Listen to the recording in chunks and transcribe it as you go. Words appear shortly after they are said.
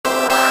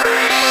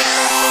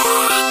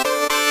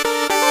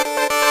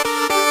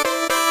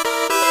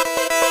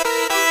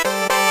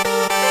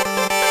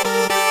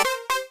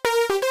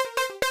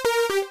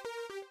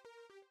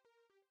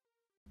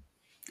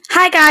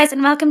guys,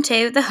 and welcome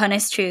to The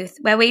Honest Truth,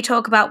 where we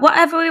talk about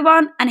whatever we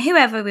want and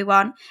whoever we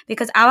want,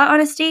 because our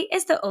honesty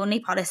is the only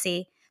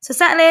policy. So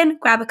settle in,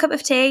 grab a cup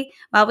of tea,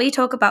 while we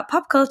talk about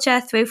pop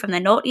culture through from the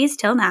noughties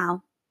till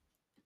now.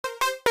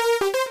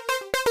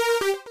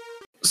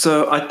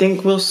 So I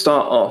think we'll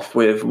start off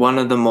with one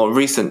of the more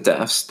recent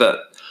deaths that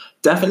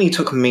definitely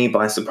took me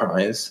by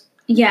surprise.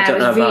 Yeah, it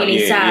was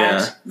really sad.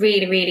 Yeah.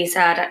 Really, really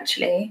sad,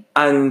 actually.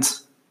 And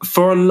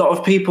for a lot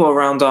of people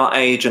around our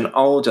age and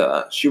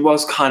older, she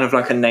was kind of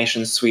like a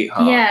nation's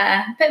sweetheart.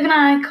 Yeah, a bit of an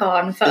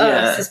icon for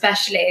us,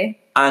 especially.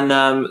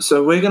 And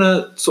so we're going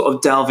to sort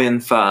of delve in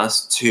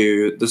first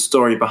to the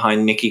story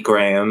behind Nikki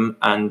Graham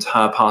and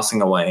her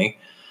passing away.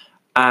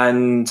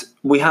 And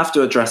we have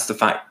to address the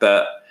fact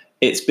that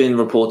it's been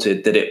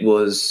reported that it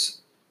was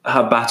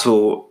her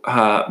battle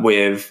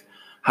with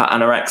her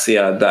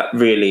anorexia that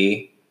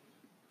really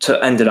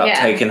ended up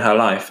taking her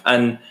life.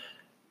 And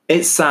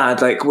it's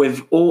sad, like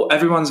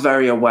everyone's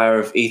very aware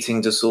of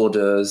eating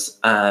disorders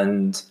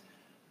and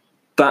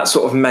that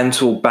sort of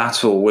mental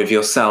battle with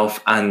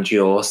yourself and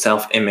your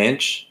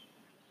self-image.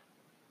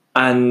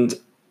 And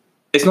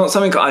it's not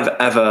something I've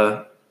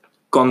ever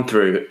gone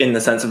through in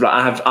the sense of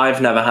like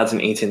I've never had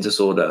an eating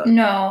disorder.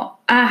 No,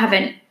 I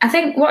haven't. I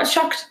think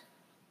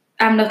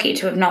I'm lucky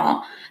to have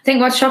not. I think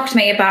what shocked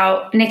me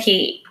about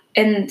Nikki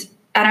and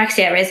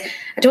anorexia is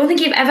I don't think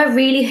you've ever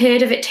really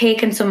heard of it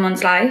taking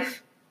someone's life.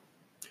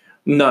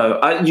 No,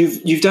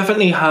 you've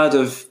definitely heard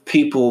of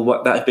people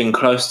that have been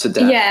close to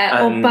death.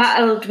 Yeah, or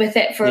battled with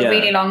it for a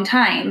really long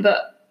time.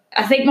 But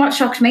I think what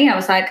shocked me, I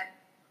was like,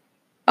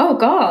 oh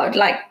God,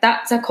 like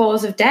that's a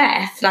cause of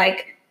death.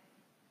 Like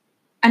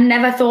I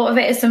never thought of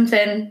it as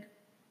something,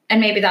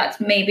 and maybe that's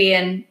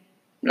in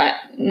like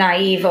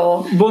naive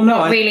or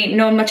not really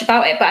know much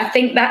about it. But I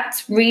think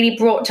that's really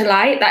brought to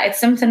light that it's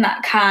something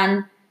that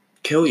can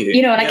kill you.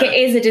 You know, like it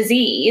is a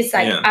disease.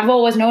 Like I've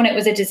always known it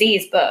was a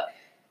disease, but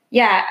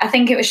yeah, I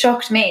think it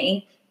shocked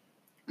me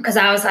because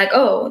I was like,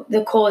 oh,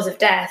 the cause of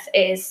death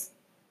is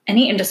an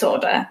eating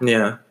disorder.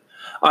 Yeah.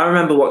 I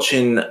remember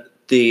watching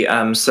the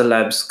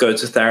celebs go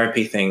to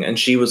therapy thing, and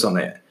she was on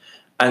it.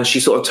 And she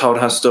sort of told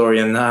her story,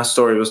 and her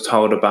story was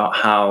told about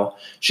how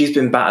she's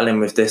been battling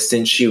with this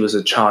since she was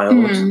a child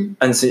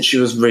and since she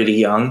was really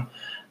young.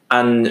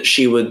 And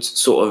she would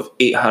sort of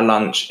eat her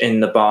lunch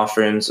in the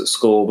bathrooms at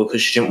school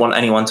because she didn't want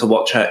anyone to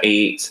watch her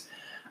eat.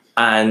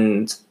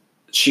 And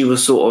she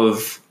was sort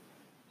of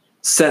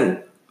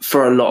sent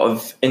for a lot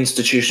of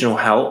institutional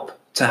help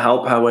to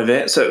help her with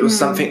it. So it was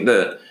something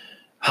that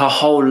her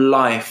whole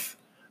life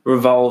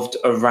revolved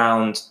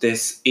around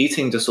this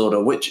eating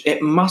disorder, which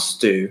it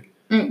must do.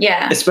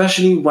 Yeah.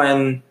 Especially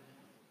when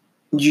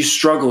you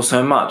struggle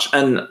so much.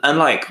 And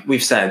like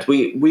we've said,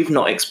 we've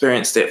not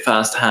experienced it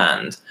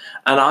firsthand.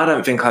 And I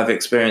don't think I've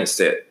experienced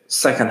it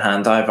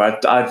secondhand either.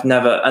 I've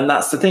never, and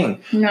that's the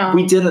thing. No.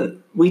 We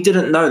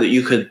didn't know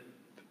that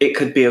it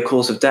could be a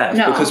cause of death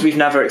because we've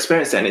never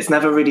experienced it and it's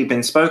never really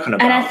been spoken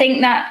about. And I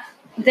think that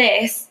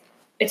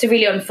it's a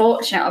really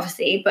unfortunate,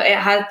 obviously, but it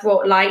has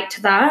brought light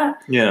to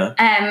that. Yeah.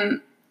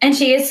 And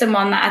she is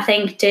someone that I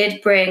think did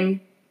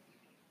bring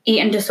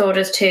eating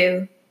disorders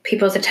to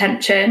people's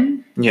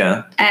attention.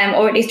 Yeah.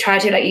 Or at least try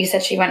to, like you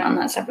said, she went on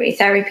that separate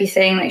therapy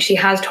thing. Like she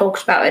has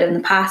talked about it in the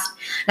past.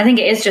 And I think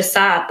it is just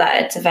sad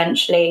that it's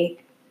eventually...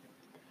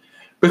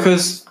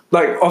 Because,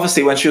 like,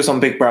 obviously when she was on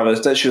Big Brother,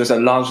 that she was a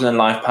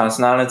larger-than-life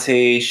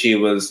personality. She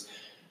was,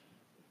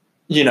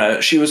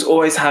 she was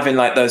always having,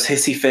 like, those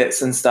hissy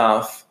fits and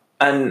stuff.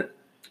 And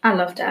I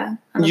loved her.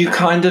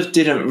 Kind of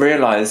didn't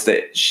realise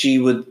that she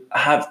would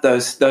have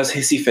those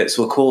hissy fits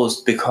were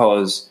caused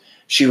because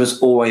she was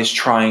always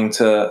trying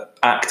to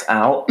act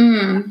out.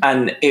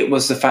 And it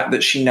was the fact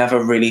that she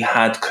never really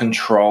had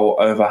control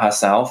over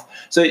herself.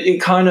 So it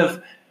kind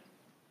of...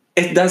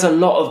 there's a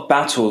lot of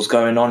battles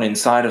going on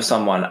inside of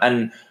someone,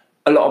 and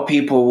a lot of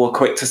people were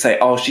quick to say,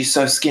 oh, she's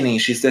so skinny,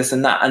 she's this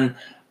and that. And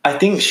I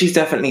think she's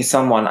definitely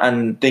someone,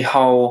 and the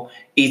whole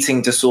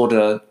eating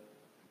disorder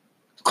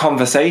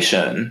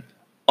conversation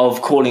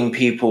of calling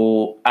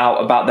people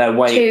out about their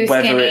weight,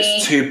 whether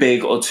it's too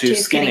big or too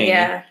skinny,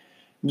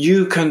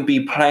 you can be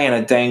playing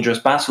a dangerous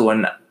battle.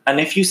 And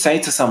if you say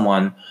to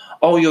someone,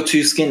 oh, you're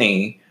too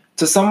skinny,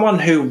 to someone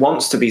who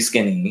wants to be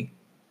skinny,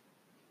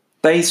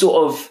 they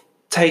sort of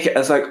take it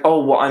as like,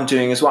 oh, what I'm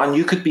doing is what, and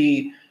you could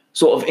be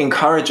sort of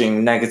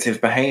encouraging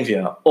negative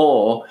behavior.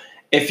 Or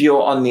if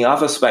you're on the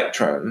other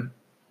spectrum,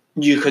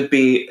 you could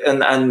be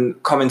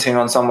and commenting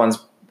on someone's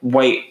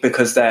weight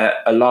because they're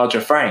a larger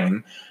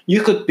frame,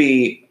 you could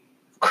be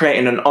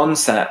creating an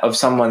onset of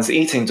someone's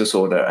eating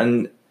disorder.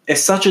 And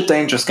it's such a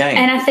dangerous game.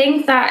 And I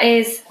think that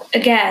is,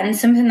 again,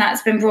 something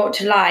that's been brought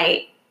to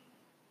light.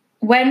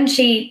 When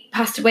she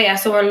passed away, I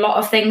saw a lot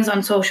of things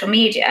on social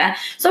media.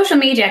 Social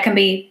media can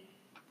be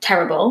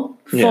terrible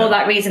for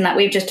that reason that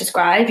we've just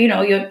described.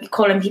 You're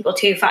calling people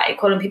too fat, you're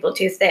calling people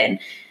too thin,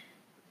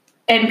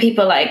 and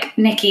people like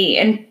Nikki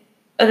and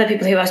other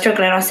people who are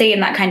struggling are seeing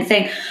that kind of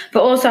thing.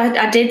 But also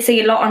I did see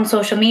a lot on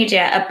social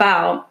media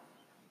about,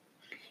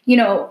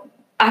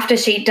 after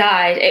she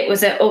died, it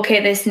was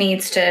okay, this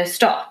needs to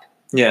stop.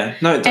 Yeah,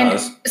 no, it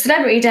does. And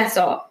celebrity deaths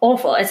are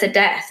awful. It's a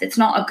death. It's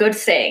not a good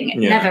thing. It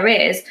never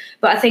is.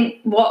 But I think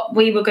what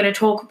we were going to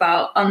talk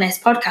about on this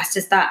podcast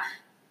is that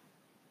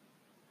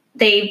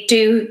they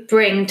do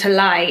bring to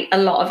light a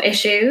lot of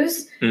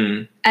issues.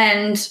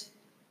 And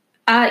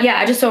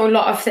I just saw a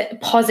lot of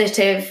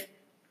positive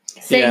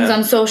things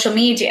on social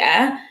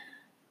media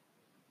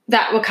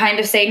that were kind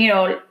of saying, you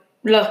know,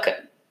 look,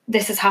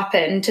 this has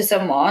happened to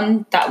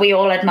someone that we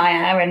all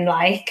admire and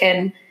like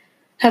and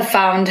have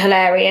found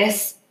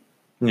hilarious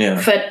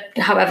for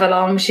however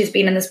long she's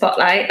been in the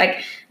spotlight.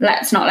 Like,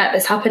 let's not let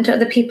this happen to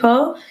other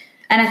people.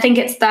 And I think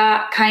it's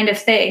that kind of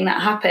thing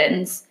that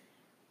happens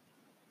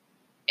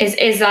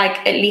is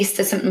like, at least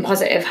there's something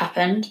positive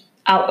happened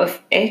out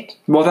of it.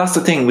 Well, that's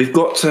the thing. We've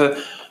got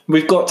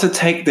to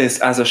take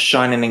this as a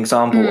shining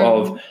example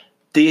of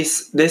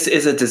this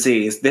is a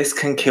disease. This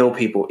can kill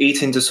people.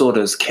 Eating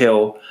disorders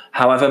kill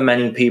however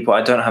many people.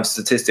 I don't have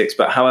statistics,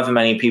 but however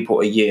many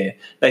people a year.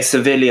 They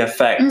severely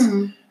affect,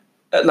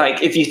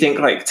 like, if you think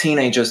like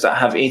teenagers that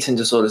have eating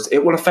disorders,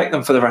 it will affect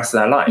them for the rest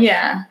of their life.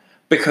 Yeah.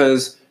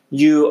 Because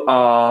you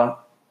are,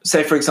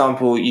 say, for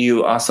example,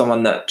 you are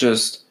someone that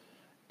just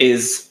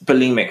is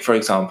bulimic, for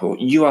example.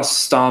 You are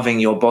starving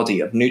your body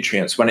of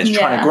nutrients when it's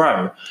trying to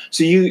grow.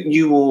 So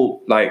you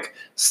will like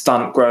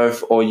stunt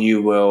growth, or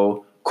you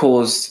will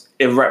cause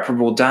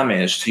irreparable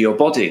damage to your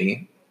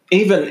body,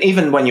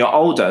 even when you're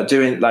older,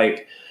 doing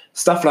like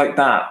stuff like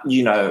that,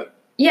 you know.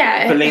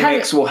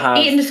 Bulimics will have,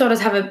 eating disorders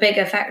have a big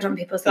effect on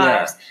people's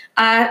lives.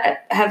 I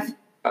have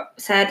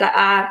said that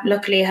I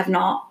luckily have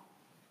not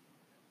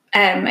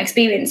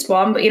experienced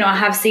one, but you know, I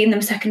have seen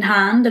them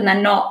secondhand, and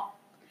they're not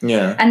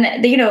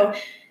and you know,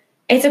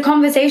 it's a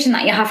conversation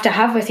that you have to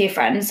have with your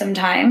friends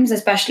sometimes,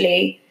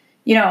 especially,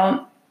 you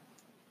know,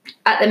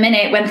 at the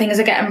minute when things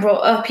are getting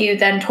brought up, you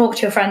then talk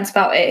to your friends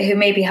about it who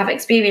maybe have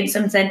experienced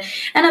something.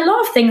 And a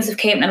lot of things have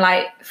came to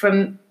light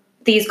from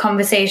these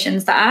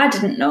conversations that I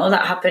didn't know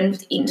that happened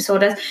with eating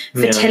disorders.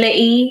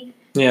 Fertility,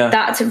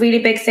 that's a really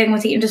big thing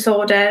with eating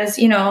disorders.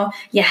 You know,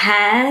 your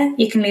hair,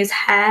 you can lose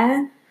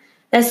hair.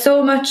 There's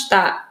so much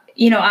that,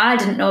 you know, I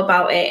didn't know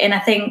about it. And I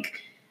think,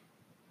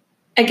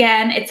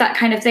 again, it's that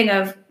kind of thing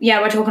of,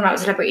 we're talking about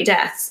celebrity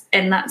deaths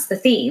and that's the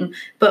theme,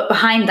 but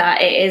behind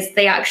that it is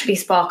they actually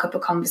spark up a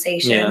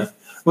conversation.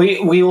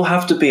 We all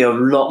have to be a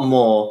lot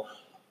more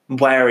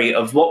wary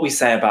of what we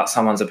say about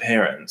someone's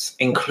appearance,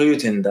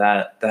 including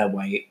their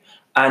weight,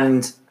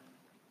 and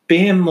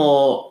being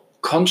more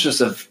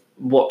conscious of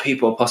what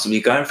people are possibly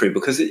going through,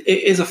 because it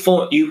is a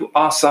form, you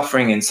are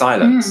suffering in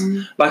silence.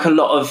 Like a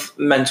lot of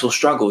mental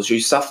struggles, you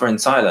suffer in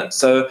silence.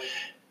 So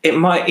it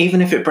might,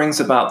 even if it brings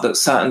about that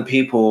certain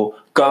people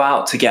go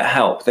out to get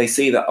help, they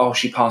see that, oh,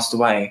 she passed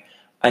away,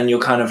 and you're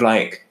kind of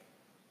like,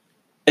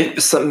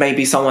 it's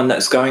maybe someone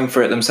that's going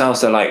through it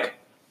themselves, they're like,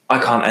 I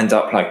can't end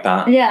up like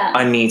that.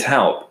 I need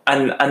help.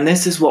 And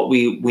this is what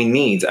we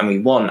need and we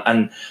want.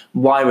 And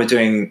why we're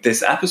doing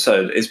this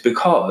episode is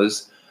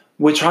because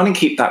we're trying to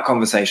keep that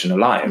conversation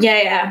alive.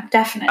 Yeah,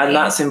 definitely. And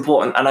that's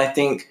important. And I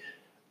think,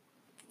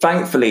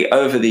 thankfully,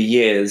 over the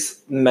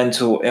years,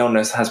 mental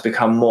illness has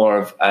become more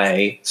of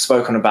a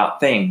spoken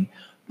about thing.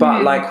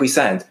 But like we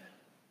said,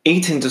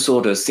 eating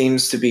disorders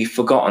seems to be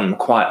forgotten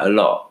quite a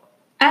lot.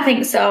 I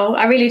think so.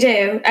 I really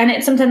do. And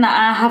it's something that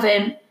I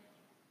haven't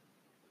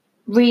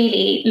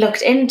really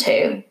looked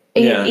into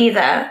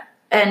either.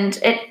 And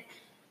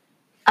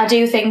I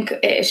do think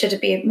it should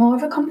be more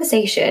of a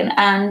conversation.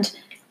 And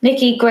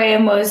Nikki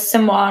Graham was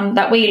someone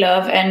that we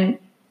love and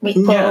we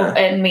quote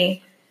and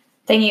we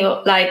think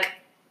like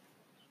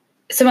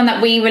someone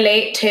that we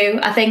relate to,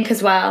 I think,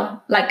 as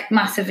well, like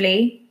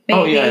massively. Maybe.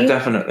 Oh yeah,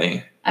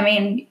 definitely. I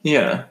mean,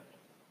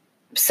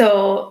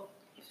 so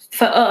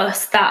for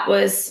us, that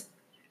was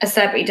a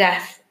celebrity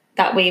death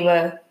that we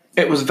were.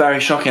 It was very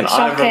shocking.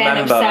 I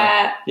remember.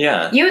 Upset.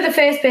 Yeah. You were the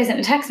first person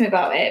to text me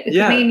about it,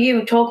 because me and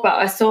you talk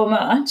about her so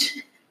much.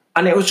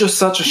 And it was just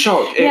such a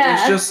shock. It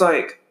was just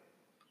like,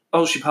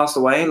 oh, she passed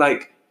away?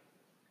 Like,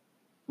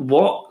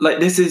 what?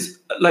 Like, this is,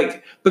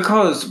 like,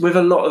 because with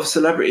a lot of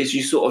celebrities,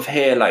 you sort of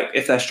hear, like,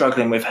 if they're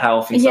struggling with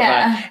health and stuff like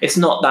that, it's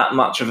not that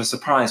much of a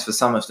surprise for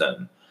some of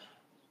them.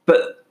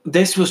 But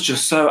this was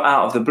just so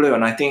out of the blue.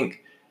 And I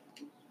think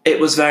it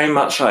was very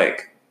much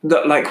like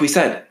we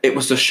said, it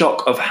was the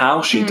shock of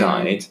how she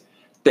died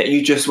that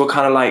you just were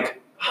kind of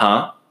like,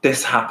 huh,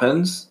 this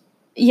happens?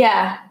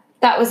 Yeah,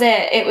 that was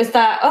it. It was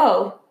that,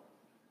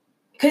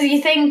 because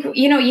you think,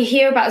 you know, you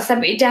hear about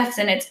celebrity deaths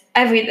and it's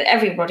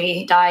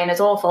everybody dying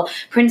is awful.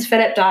 Prince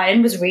Philip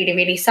dying was really,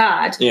 really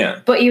sad. Yeah.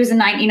 But he was a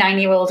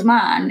 99-year-old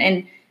man,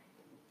 and,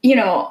 you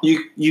know... You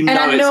know, and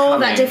I know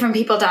coming. that different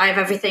people die of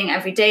everything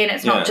every day, and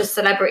it's not just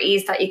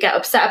celebrities that you get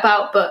upset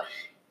about, but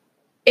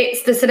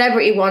it's the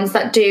celebrity ones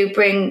that do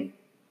bring...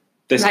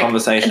 This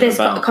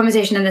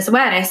conversation and this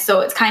awareness.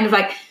 So it's kind of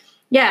like,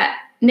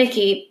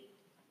 Nikki,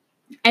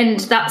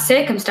 and that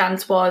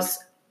circumstance was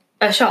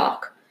a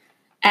shock.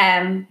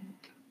 So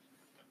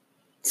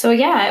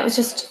it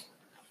was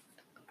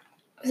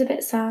a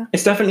bit sad.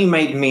 It's definitely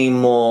made me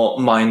more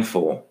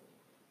mindful.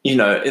 You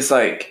know, it's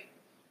like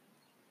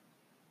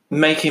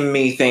making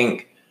me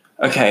think,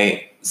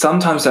 okay,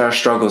 sometimes there are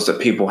struggles that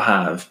people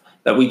have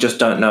that we just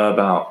don't know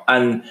about,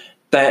 and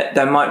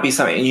there might be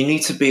something you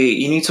need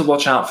to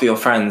watch out for your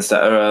friends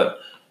that are,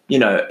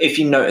 if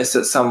you notice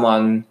that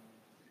someone,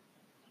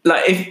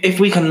 like if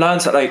we can learn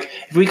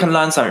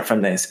something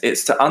from this,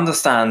 it's to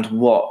understand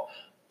what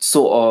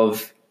sort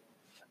of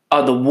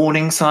are the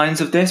warning signs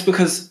of this,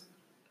 because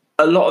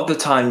a lot of the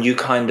time you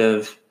kind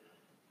of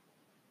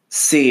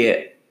see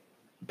it,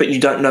 but you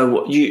don't know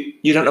what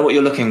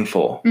you're looking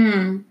for.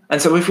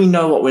 And so if we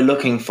know what we're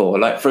looking for,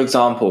 like for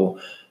example,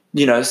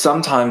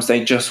 sometimes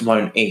they just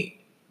won't eat.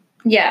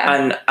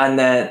 Yeah. And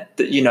then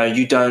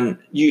you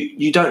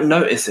don't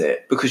notice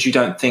it because you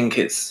don't think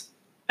it's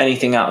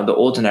anything out of the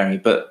ordinary.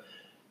 But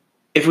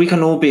if we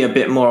can all be a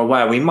bit more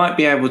aware, we might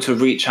be able to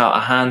reach out a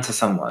hand to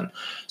someone.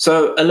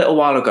 So a little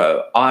while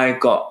ago, I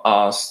got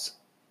asked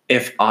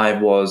if I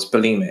was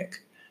bulimic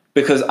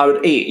because I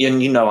would eat,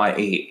 and I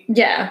eat.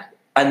 Yeah.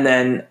 And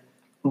then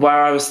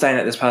where I was staying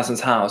at this person's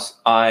house,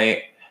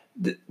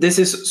 this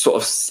is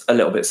sort of a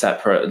little bit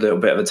separate, a little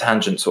bit of a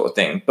tangent sort of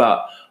thing,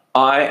 but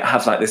I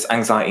have like this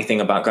anxiety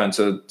thing about going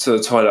to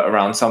the toilet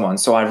around someone,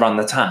 so I run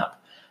the tap.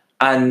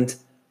 And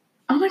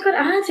oh my God,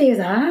 I do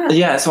that.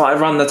 Yeah, so I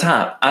run the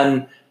tap,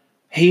 and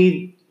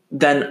he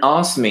then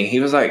asked me, he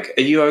was like,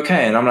 "Are you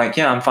okay?" And I'm like,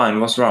 "Yeah, I'm fine.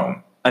 What's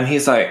wrong?" And he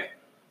was like,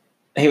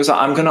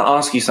 "I'm going to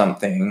ask you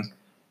something,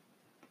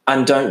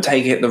 and don't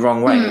take it the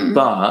wrong way,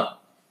 but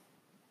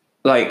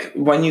like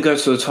when you go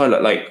to the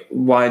toilet, like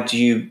why do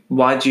you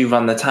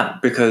run the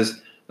tap? Because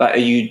like, are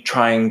you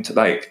trying to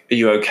like, are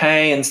you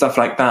okay?" and stuff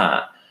like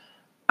that.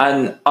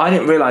 And I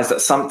didn't realize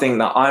that something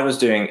that I was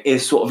doing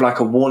is sort of like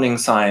a warning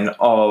sign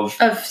of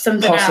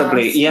something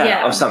possibly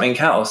else. Of something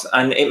else.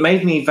 And it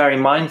made me very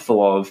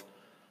mindful of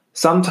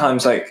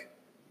sometimes like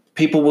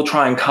people will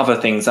try and cover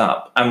things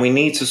up, and we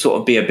need to sort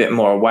of be a bit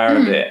more aware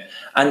of it.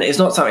 And it's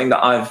not something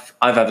that I've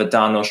ever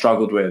done or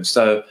struggled with,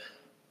 so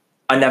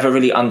I never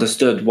really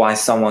understood why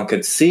someone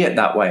could see it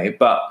that way.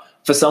 But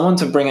for someone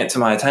to bring it to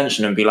my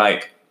attention and be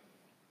like,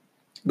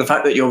 the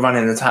fact that you're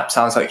running the tap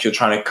sounds like you're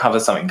trying to cover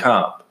something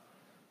up,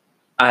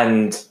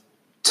 and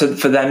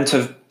for them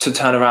to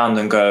turn around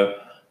and go,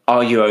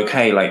 "Are you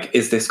okay? Like,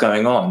 is this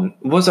going on?"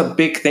 was a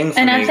big thing for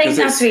me. And I think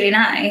that's really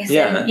nice.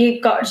 Yeah. And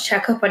you've got to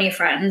check up on your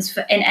friends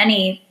in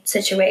any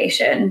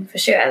situation, for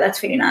sure.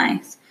 That's really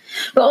nice.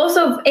 But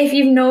also, if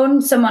you've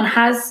known someone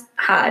has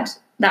had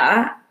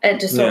that,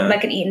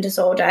 like an eating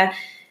disorder,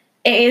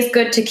 it is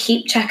good to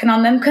keep checking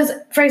on them. Because,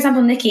 for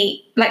example,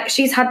 Nikki, like,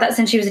 she's had that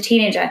since she was a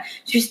teenager.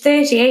 She was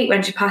 38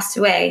 when she passed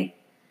away.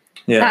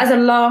 Yeah. That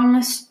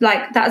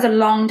is a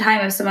long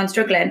time of someone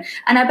struggling.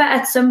 And I bet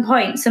at some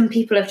point, some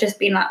people have just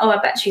been like, "Oh,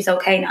 I bet she's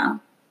okay now."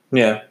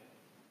 Yeah.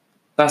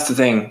 That's the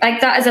thing.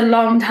 Like, that is a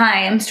long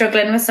time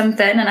struggling with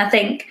something. And I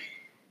think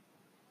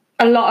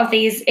a lot of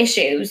these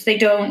issues, they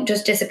don't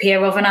just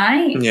disappear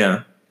overnight.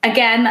 Yeah.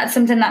 Again, that's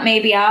something that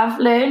maybe I've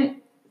learned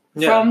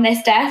from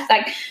this death.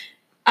 Like,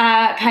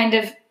 kind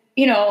of,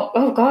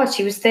 oh God,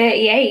 she was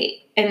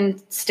 38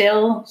 and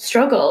still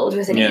struggled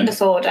with an eating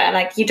disorder.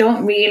 Like, you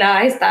don't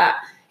realise that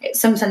it's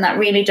something that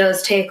really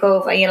does take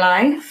over your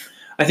life.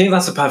 I think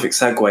that's a perfect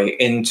segue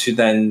into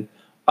then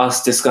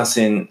us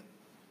discussing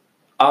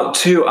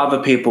two other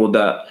people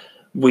that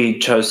we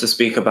chose to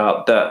speak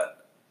about that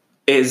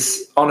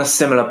is on a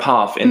similar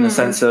path in the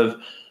sense of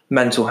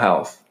mental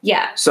health.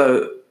 Yeah.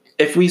 So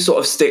if we sort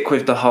of stick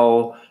with the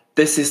whole,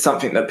 this is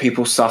something that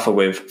people suffer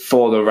with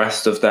for the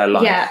rest of their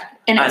life. Yeah.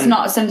 And it's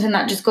not something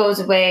that just goes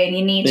away, and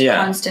you need to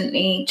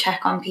constantly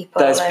check on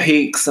people. There's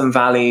peaks and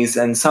valleys,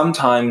 and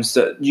sometimes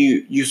that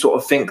you sort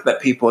of think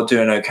that people are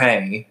doing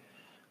okay,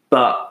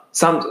 but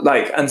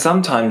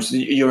sometimes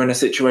you're in a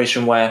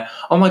situation where,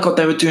 oh my God,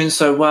 they were doing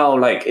so well,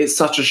 like it's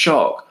such a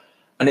shock,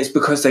 and it's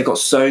because they got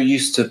so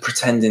used to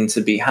pretending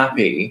to be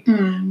happy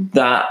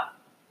that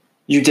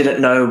you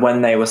didn't know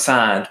when they were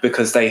sad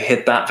because they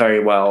hid that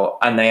very well,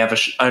 and they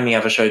only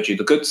ever showed you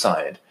the good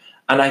side.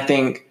 And I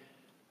think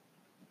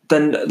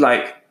then,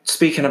 like,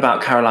 speaking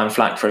about Caroline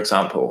Flack, for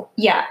example,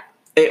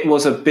 it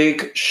was a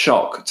big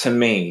shock to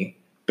me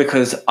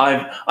because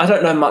I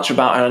don't know much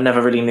about her. I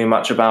never really knew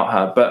much about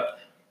her, but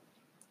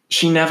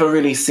she never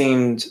really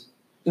seemed.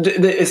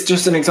 It's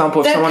just an example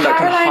of someone that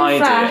can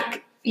hide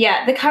it.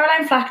 Yeah, the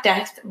Caroline Flack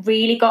death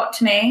really got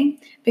to me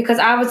because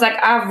I was like,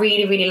 I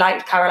really, really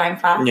liked Caroline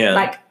Flack. Yeah.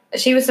 Like,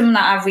 she was someone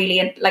that I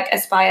really like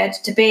aspired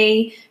to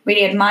be,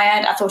 really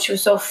admired. I thought she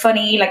was so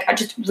funny. Like, I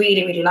just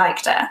really, really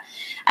liked her.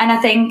 And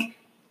I think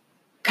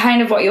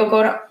kind of what you're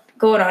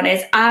going on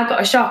is I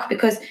got a shock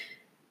because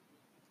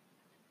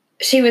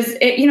she was,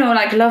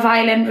 like Love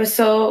Island was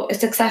so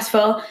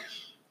successful.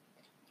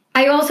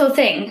 I also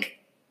think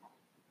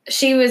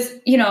she was,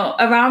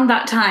 around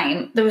that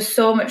time, there was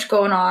so much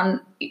going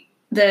on,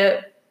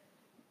 the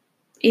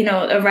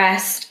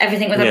arrest,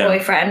 everything with her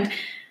boyfriend.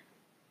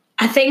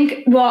 I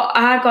think what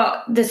I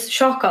got this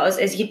shock of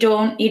is you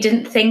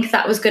didn't think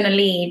that was going to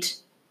lead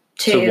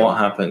to what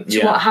happened.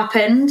 What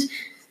happened.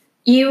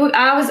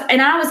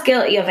 I was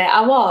guilty of it.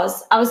 I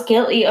was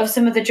guilty of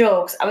some of the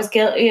jokes. I was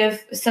guilty of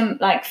some,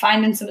 like,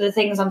 finding some of the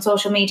things on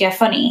social media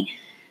funny.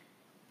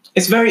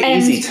 It's very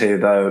easy to,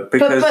 though,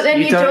 because but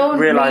then you don't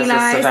realise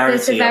the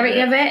severity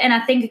of it. And I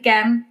think,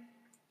 again,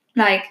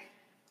 like,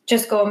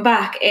 just going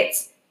back,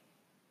 it's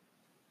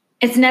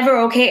never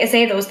okay to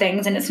say those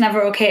things, and it's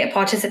never okay to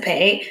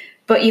participate,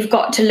 but you've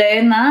got to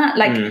learn that.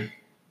 Like,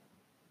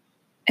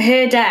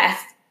 her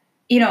death,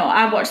 you know,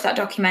 I watched that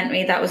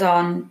documentary that was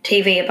on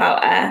TV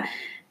about her,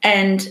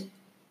 and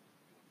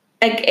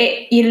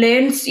I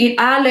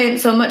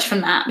learned so much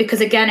from that, because,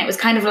 again, it was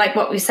kind of like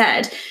what we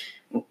said.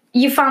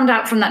 You found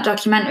out from that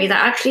documentary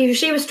that actually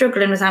she was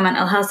struggling with her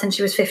mental health since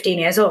she was 15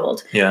 years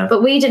old. Yeah.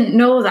 But we didn't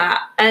know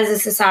that as a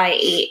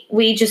society.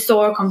 We just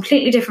saw a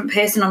completely different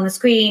person on the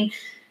screen.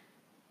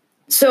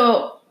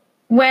 So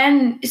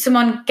when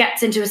someone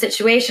gets into a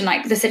situation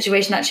like the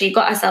situation that she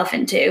got herself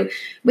into,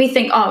 we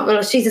think, oh,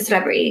 well, she's a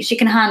celebrity. She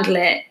can handle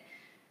it.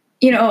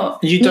 You know,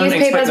 you don't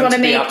expect them to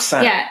be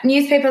upset. Yeah,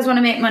 newspapers want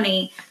to make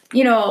money.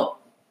 You know,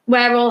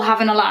 we're all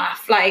having a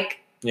laugh. Like,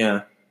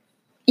 yeah.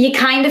 You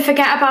kind of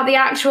forget about the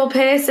actual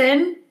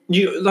person.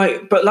 We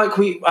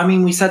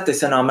said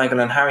this in our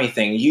Meghan and Harry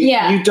thing.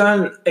 You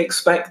don't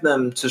expect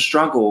them to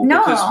struggle,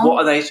 because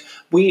what are they?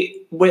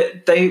 We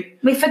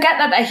forget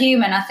that they're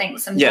human, I think,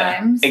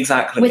 sometimes. Yeah,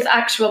 exactly. With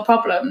actual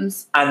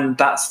problems. And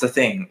that's the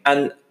thing.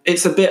 And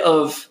it's a bit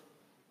of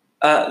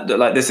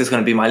like, this is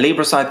going to be my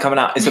Libra side coming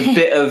out. It's a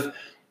bit of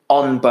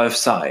on both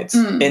sides,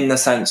 in the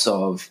sense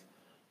of,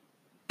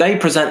 they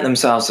present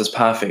themselves as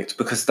perfect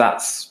because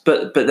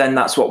but then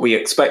that's what we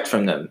expect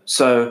from them.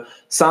 So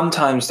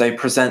sometimes they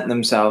present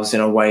themselves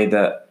in a way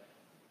that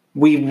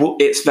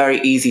it's very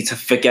easy to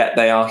forget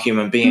they are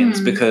human beings,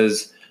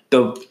 because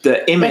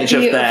the image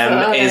of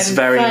them is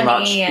very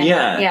much,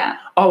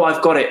 oh,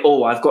 I've got it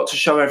all. I've got to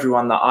show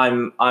everyone that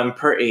I'm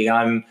pretty,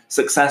 I'm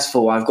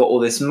successful, I've got all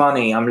this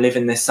money, I'm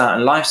living this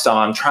certain lifestyle,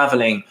 I'm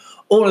traveling,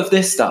 all of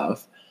this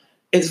stuff.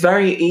 It's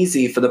very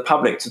easy for the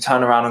public to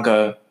turn around and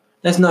go,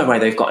 there's no way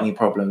they've got any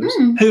problems.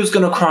 Who's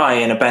going to cry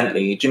in a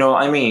Bentley? Do you know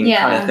what I mean? Yeah.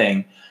 Kind of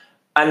thing.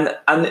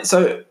 And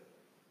so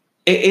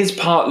it is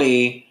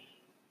partly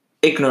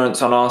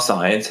ignorance on our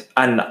side,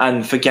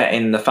 and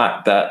forgetting the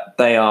fact that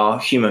they are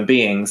human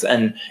beings.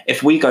 And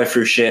if we go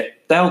through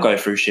shit, they'll go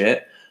through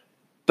shit.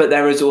 But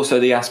there is also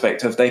the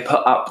aspect of, they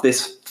put up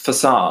this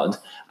facade,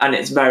 and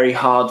it's very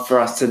hard for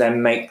us to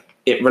then make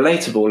it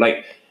relatable.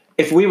 Like,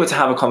 if we were to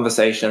have a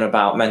conversation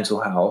about mental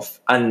health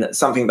and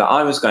something that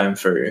I was going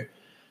through,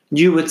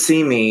 you would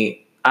see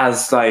me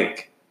as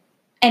like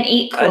an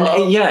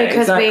equal,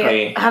 because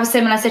we have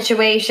similar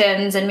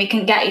situations and we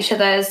can get each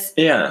other's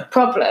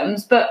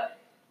problems. But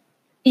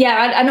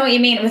I know what you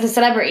mean. With a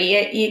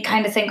celebrity, you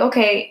kind of think,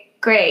 okay,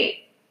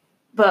 great,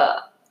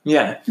 but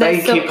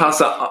they keep us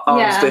at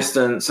arm's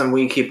distance, and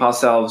we keep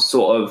ourselves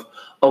sort of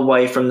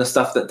away from the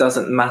stuff that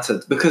doesn't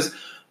matter, because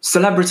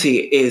celebrity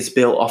is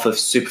built off of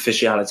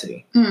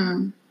superficiality.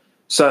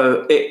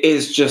 So it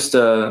is just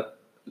a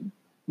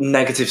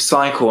negative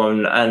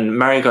cycle and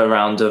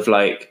merry-go-round of,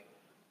 like,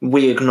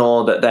 we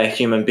ignore that they're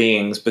human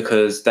beings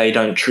because they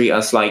don't treat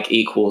us like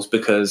equals,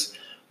 because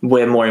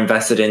we're more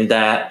invested in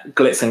their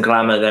glitz and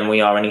glamour than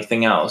we are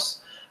anything else.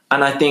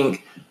 And I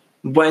think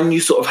when you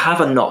sort of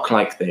have a knock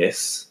like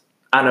this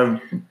and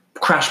a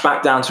crash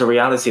back down to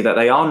reality that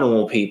they are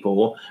normal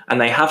people and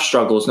they have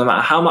struggles, no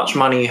matter how much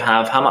money you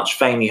have, how much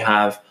fame you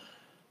have,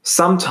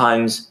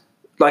 sometimes,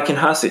 like in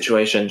her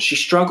situation, she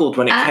struggled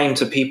when it came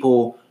to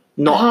people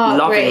not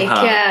loving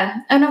her.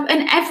 Yeah.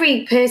 And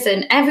every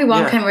person,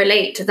 everyone can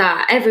relate to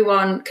that.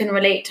 Everyone can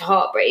relate to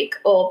heartbreak,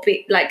 or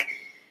be like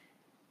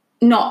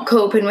not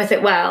coping with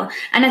it well.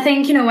 And I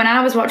think, you know, when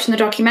I was watching the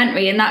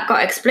documentary and that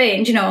got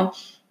explained, you know,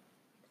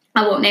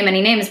 I won't name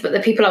any names, but the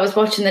people I was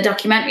watching the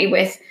documentary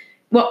with,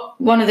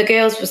 one of the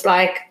girls was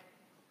like,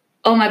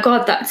 oh my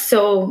God, that's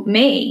so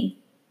me.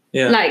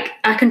 Yeah. Like,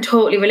 I can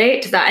totally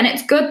relate to that. And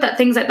it's good that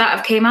things like that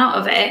have came out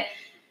of it.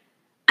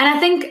 And I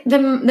think the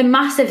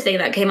massive thing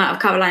that came out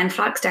of Caroline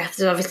Flack's death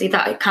is obviously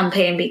that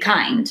campaign, Be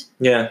Kind.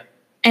 Yeah.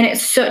 And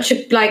it's such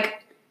a,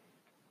 like,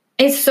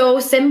 it's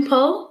so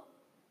simple,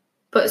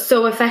 but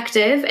so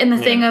effective in the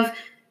thing of,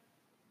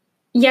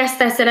 yes,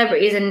 they're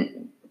celebrities,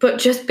 but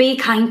just be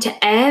kind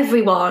to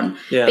everyone.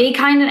 Yeah. Be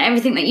kind in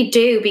everything that you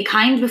do. Be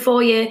kind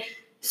before you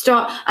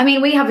start. I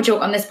mean, we have a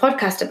joke on this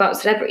podcast about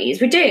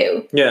celebrities. We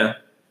do. Yeah.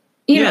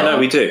 You know,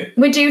 we do.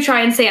 We do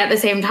try and say at the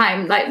same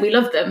time, like, we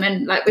love them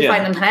and, like, we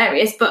find them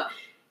hilarious, but,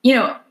 you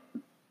know,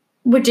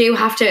 we do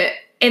have to,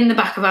 in the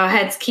back of our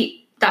heads,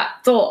 keep that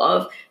thought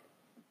of,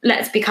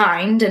 let's be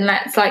kind and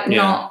let's, like,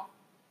 not,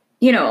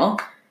 you know.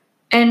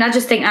 And I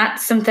just think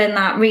that's something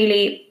that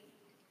really,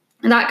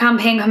 that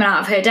campaign coming out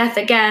of her death,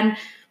 again,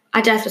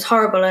 her death was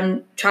horrible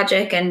and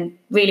tragic and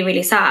really,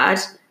 really sad,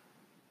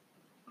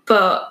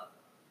 but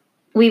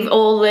we've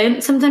all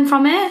learnt something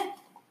from it.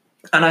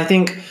 And I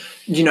think,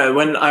 you know,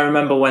 I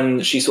remember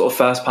when she sort of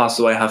first passed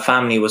away, her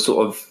family was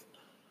sort of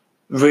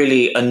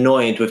really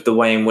annoyed with the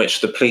way in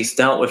which the police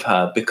dealt with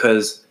her,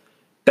 because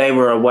they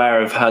were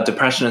aware of her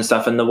depression and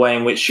stuff, and the way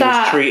in which she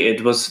was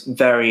treated was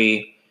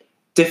very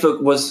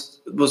difficult,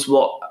 was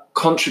what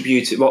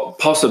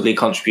possibly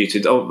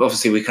contributed,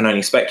 obviously we can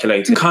only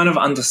speculate, to kind of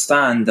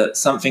understand that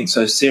something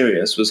so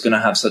serious was going to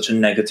have such a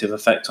negative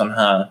effect on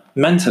her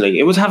mentally.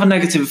 It would have a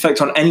negative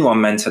effect on anyone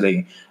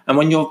mentally. And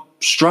when you're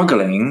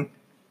struggling,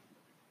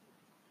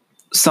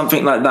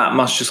 something like that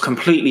must just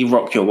completely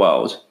rock your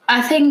world.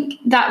 I think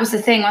that was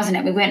the thing, wasn't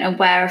it? We weren't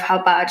aware of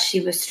how bad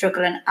she was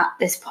struggling at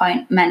this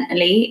point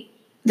mentally.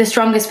 The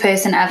strongest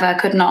person ever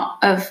could not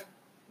have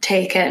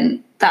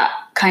taken that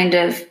kind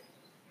of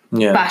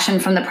bashing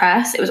from the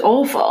press. It was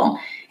awful.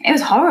 It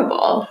was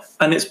horrible.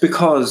 And it's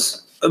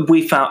because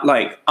we found,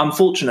 like,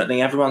 unfortunately,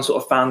 everyone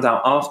sort of found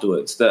out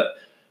afterwards that,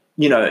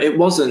 you know, it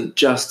wasn't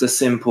just a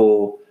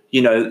simple,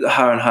 you know,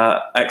 her and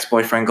her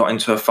ex-boyfriend got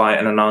into a fight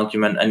and an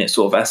argument and it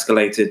sort of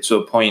escalated to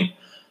a point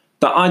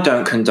that I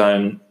don't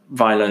condone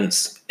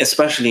violence,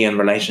 especially in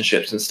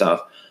relationships and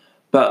stuff.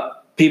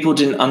 But people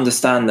didn't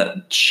understand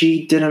that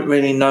she didn't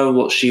really know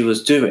what she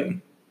was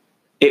doing.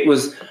 It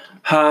was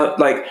her,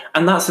 like,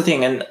 and that's the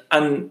thing,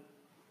 and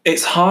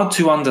it's hard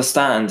to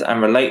understand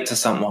and relate to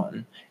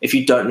someone if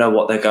you don't know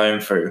what they're going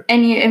through.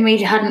 And we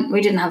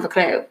didn't have a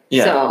clue.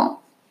 Yeah. So,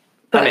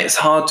 and it's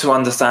hard to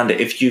understand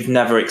it if you've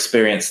never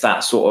experienced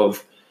that sort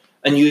of,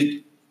 and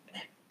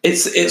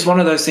it's one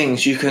of those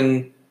things you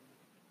can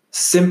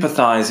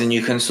sympathize and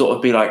you can sort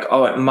of be like,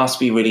 oh, it must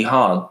be really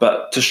hard.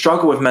 But to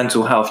struggle with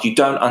mental health, you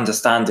don't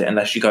understand it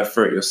unless you go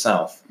through it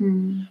yourself.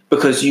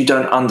 Because you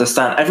don't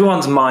understand.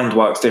 Everyone's mind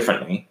works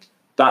differently.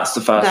 That's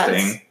the first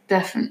thing.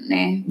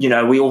 Definitely. You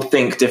know, we all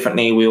think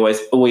differently. We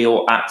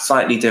all act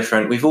slightly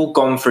different. We've all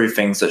gone through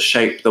things that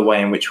shape the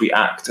way in which we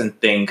act and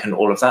think and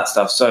all of that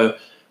stuff. So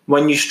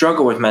when you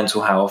struggle with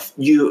mental health,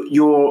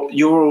 you're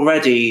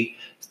already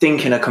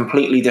thinking a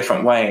completely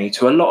different way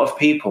to a lot of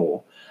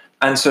people.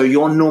 And so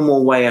your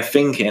normal way of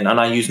thinking, and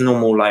I use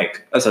normal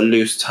like as a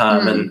loose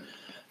term and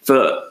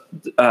for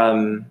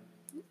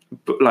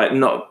like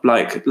not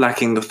like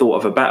lacking the thought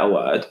of a better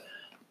word,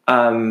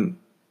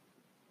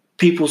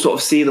 people sort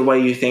of see the way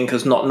you think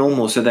as not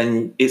normal, so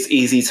then it's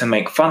easy to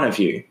make fun of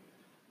you.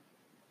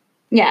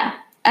 Yeah,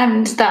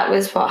 and that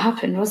was what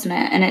happened, wasn't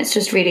it? And it's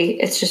just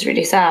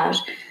really sad.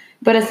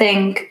 But I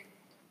think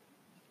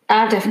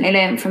I've definitely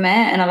learned from it,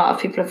 and a lot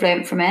of people have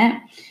learned from it.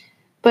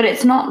 But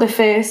it's not the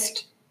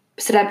first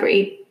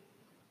celebrity,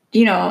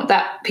 you know,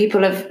 that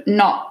people have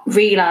not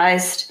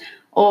realised,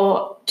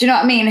 or do you know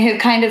what I mean? Who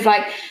kind of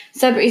like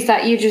celebrities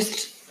that you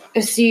just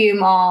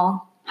assume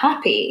are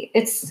happy.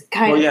 It's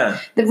kind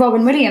of the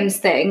Robin Williams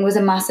thing was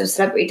a massive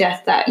celebrity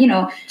death that, you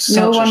know,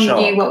 no one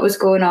knew what was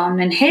going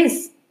on in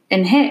his for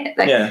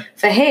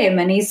him,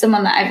 and he's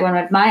someone that everyone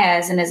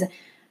admires and is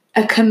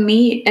a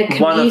comedic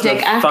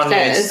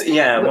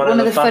actor, one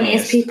of the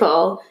funniest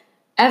people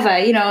ever.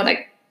 You know,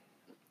 like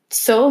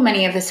so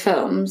many of his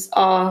films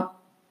are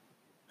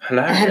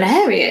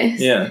hilarious.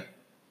 Yeah,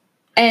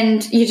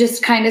 and you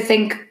just kind of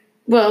think,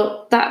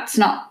 well, that's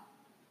not.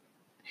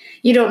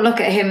 You don't look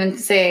at him and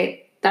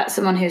say, that's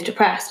someone who's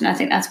depressed. And I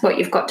think that's what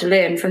you've got to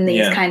learn from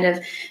these kind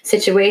of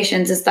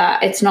situations, is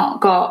that it's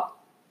not got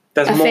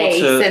a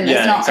face and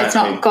it's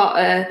not got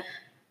a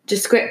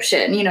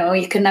description. You know,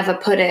 you can never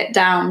put it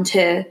down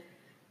to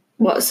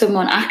what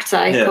someone acts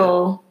like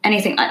or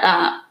anything like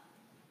that.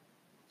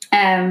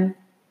 And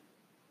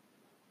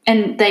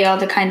they are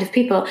the kind of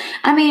people.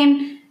 I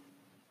mean,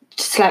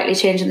 slightly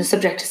changing the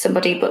subject to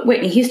somebody, but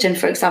Whitney Houston,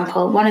 for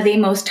example, one of the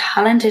most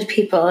talented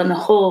people in the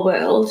whole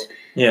world.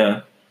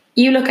 Yeah.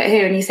 You look at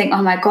her and you think,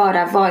 oh my God,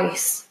 her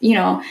voice, you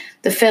know,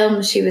 the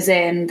films she was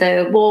in,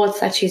 the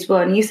awards that she's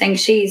won, you think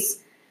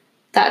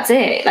that's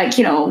it. Like,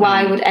 you know,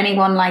 why would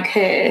anyone like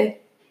her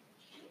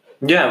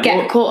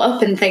get caught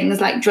up in things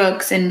like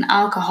drugs and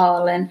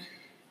alcohol? And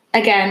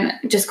again,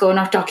 just going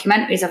off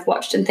documentaries I've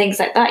watched and things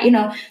like that, you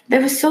know,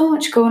 there was so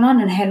much going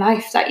on in her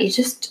life that you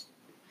just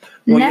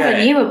never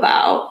knew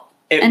about.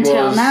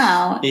 Until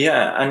now.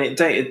 Yeah, and it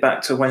dated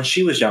back to when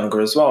she was younger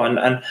as well.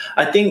 And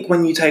I think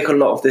when you take a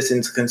lot of this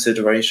into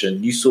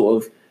consideration, you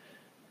sort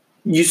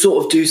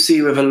of do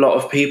see with a lot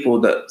of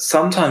people that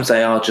sometimes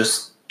they are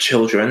just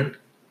children.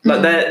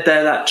 Like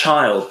they're that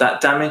child, that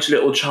damaged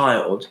little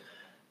child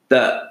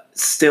that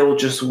still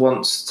just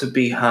wants to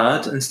be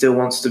heard and still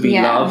wants to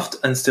be loved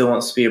and still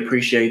wants to be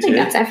appreciated. I think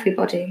that's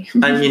everybody.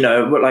 And, you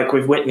know, like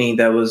with Whitney,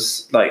 there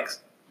was like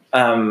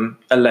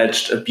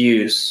alleged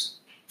abuse,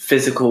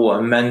 physical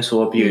and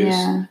mental abuse,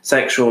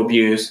 sexual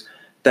abuse.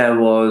 There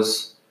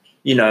was,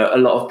 you know, a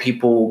lot of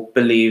people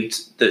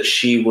believed that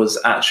she was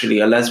actually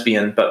a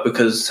lesbian, but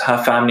because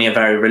her family are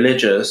very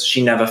religious,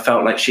 she never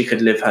felt like she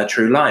could live her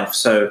true life.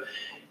 So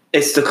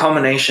it's the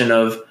combination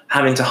of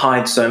having to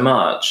hide so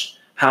much.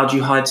 How do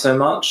you hide so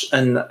much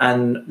and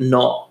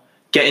not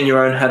get in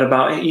your own head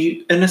about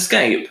it? An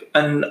escape.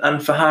 And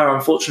for her,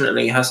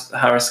 unfortunately,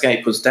 her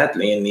escape was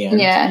deadly in the end.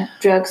 Yeah,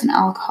 drugs and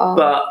alcohol.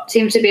 But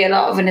seems to be a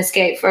lot of an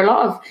escape for a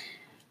lot of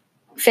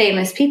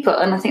famous people.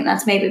 And I think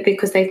that's maybe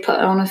because they've put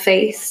on a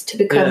face to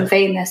become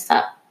famous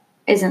that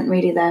isn't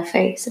really their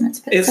face. And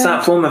it's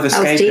that form of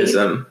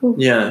escapism.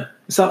 Yeah.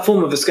 It's that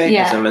form of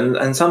escapism.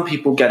 And some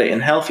people get it in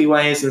healthy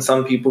ways and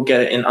some people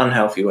get it in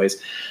unhealthy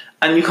ways.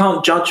 And you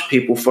can't judge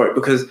people for it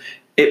because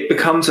it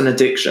becomes an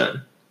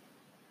addiction.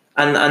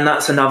 And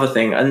that's another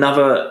thing,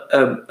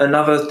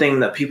 another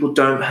thing that people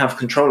don't have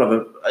control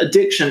of.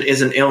 Addiction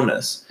is an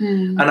illness.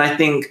 And I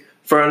think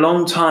for a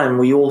long time,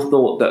 we all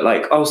thought that,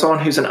 like, oh, someone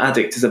who's an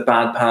addict is a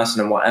bad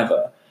person and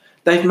whatever.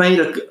 They've made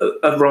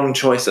a wrong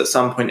choice at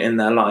some point in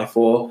their life,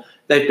 or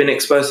they've been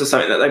exposed to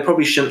something that they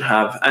probably shouldn't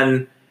have,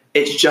 and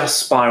it's just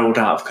spiraled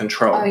out of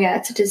control. Oh, yeah,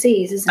 it's a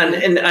disease, isn't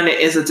it? And it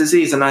is a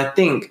disease. And I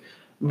think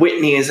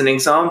Whitney is an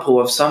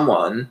example of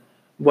someone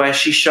where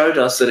she showed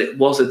us that it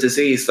was a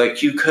disease.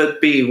 Like, you could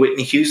be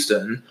Whitney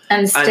Houston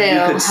and you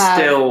could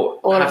still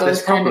all have of those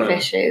this problem. kind of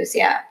issues.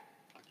 Yeah,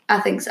 I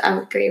think so. I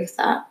would agree with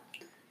that.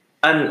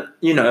 And,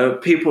 you know,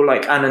 people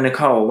like Anna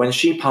Nicole, when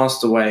she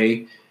passed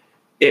away,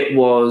 it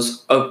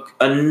was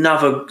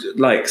another,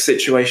 like,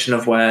 situation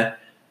of where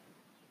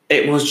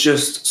it was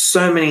just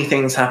so many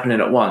things happening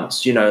at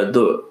once. You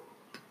know,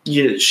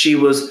 she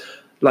was,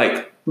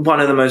 like, one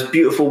of the most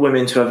beautiful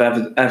women to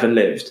have ever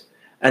lived.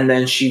 And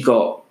then she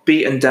got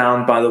beaten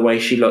down by the way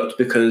she looked,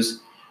 because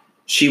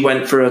she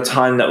went through a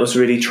time that was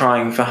really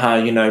trying for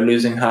her, you know,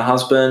 losing her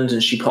husband,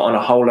 and she put on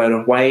a whole load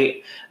of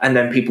weight, and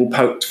then people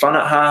poked fun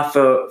at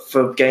her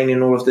for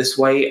gaining all of this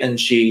weight, and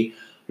she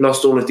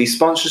lost all of these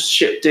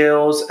sponsorship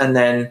deals, and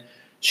then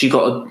she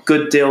got a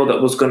good deal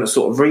that was going to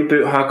sort of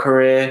reboot her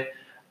career,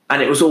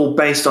 and it was all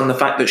based on the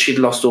fact that she'd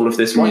lost all of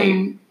this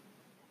weight.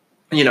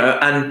 You know,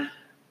 and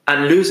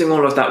losing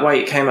all of that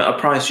weight came at a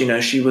price. You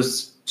know, she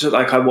was,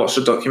 like, I watched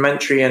a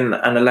documentary, and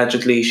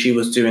allegedly she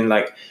was doing,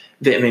 like,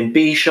 vitamin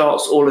B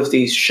shots, all of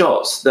these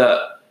shots that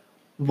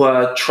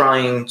were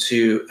trying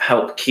to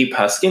help keep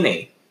her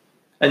skinny.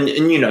 And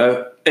you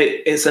know,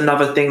 it's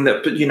another thing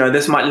that, you know,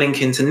 this might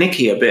link into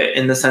Nikki a bit,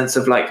 in the sense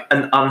of, like,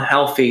 an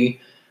unhealthy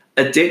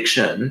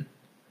addiction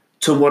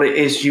to what it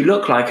is you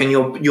look like and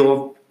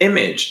your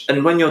image.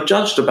 And when you're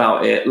judged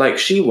about it, like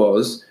she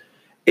was,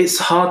 it's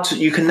hard to,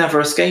 you can never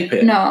escape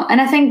it. No,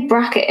 and I think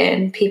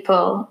bracketing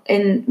people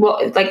in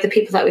what, like, the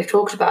people that we've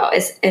talked about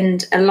is, in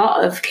a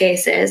lot of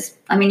cases,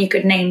 I mean, you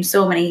could name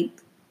so many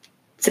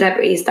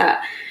celebrities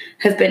that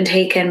have been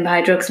taken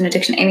by drugs and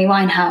addiction. Amy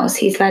Winehouse,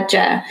 Heath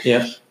Ledger.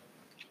 Yeah.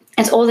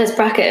 It's all this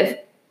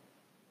bracket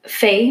of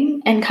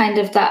fame, and kind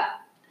of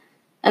that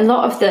a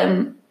lot of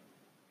them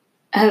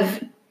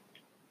have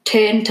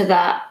turned to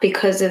that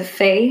because of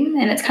fame,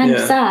 and it's kind of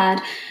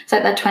sad. It's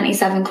like that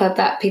 27 Club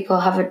that people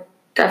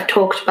have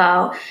talked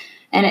about,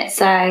 and it's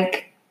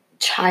like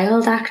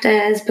child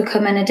actors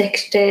becoming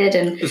addicted,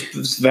 and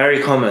it's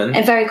very common.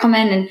 And very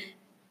common, and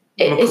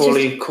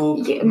Macaulay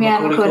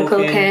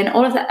Culkin,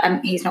 all of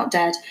that. He's not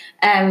dead.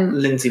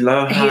 Lindsay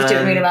Lohan. He's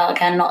doing really well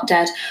again, not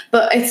dead.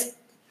 But it's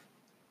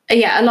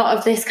a lot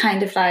of this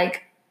kind of,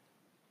 like,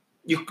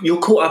 you're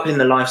caught up in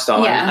the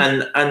lifestyle,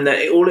 and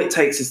all it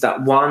takes is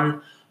that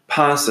one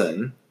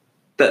person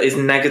that is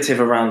negative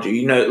around you.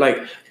 You know,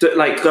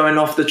 like going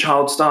off the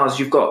child stars,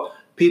 you've got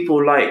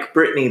people like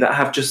Britney that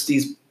have just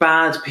these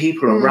bad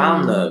people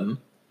around them,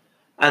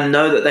 and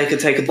know that they could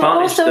take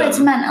advantage of them. Also, it's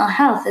mental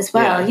health as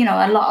well. You know,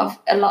 a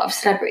lot of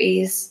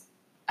celebrities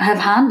have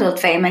handled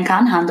fame and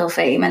can handle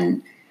fame,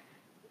 and,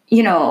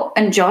 you know,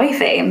 enjoy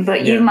fame.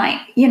 But you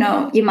might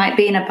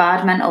be in a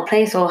bad mental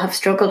place, or have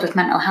struggled with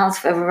mental health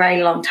for a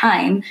very long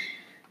time,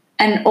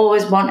 and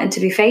always wanted to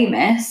be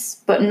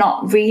famous, but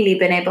not really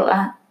been able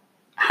to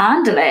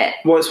handle it.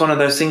 Well, it's one of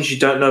those things, you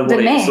don't know what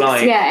it's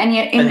like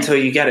until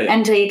you get it.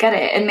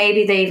 And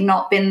maybe they've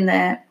not been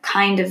the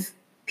kind of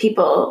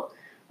people,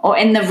 or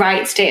in the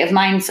right state of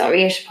mind,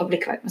 I should probably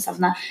correct myself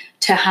on that,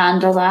 to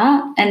handle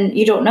that. And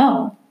you don't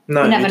know.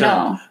 No, you never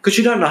know. Because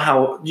you don't know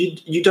how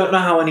you don't know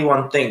how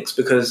anyone thinks,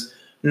 because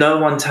no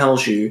one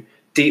tells you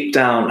deep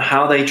down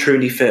how they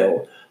truly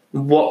feel,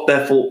 what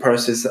their thought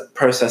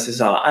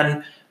processes are.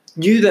 And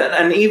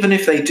even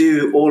if they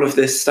do all of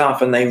this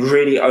stuff and they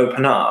really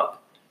open up,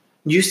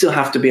 you still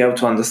have to be able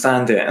to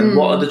understand it. And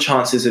what are the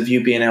chances of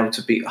you being able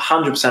to be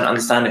 100%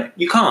 understand it?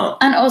 You can't.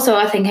 And also,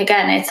 I think,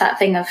 again, it's that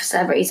thing of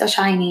celebrities are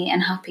shiny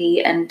and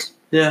happy and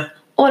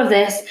all of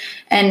this,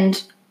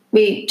 and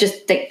we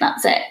just think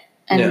that's it.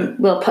 And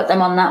we'll put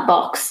them on that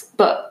box.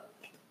 But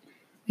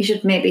we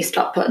should maybe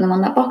stop putting them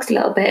on that box a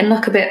little bit and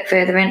look a bit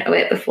further into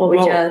it before we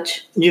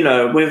judge. You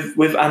know,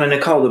 with Anna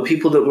Nicole, the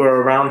people that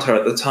were around her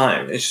at the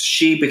time,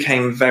 she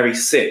became very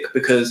sick,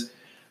 because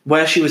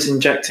where she was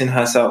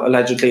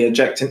allegedly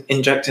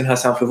injecting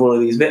herself with all of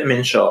these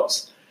vitamin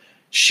shots,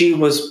 she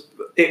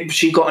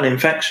got an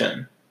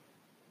infection,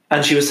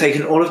 and she was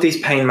taking all of these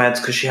pain meds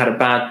because she had a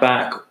bad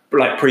back,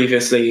 like,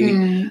 previously,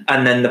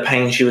 and then the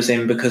pain she was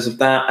in because of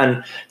that.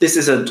 And this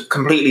is a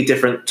completely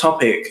different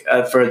topic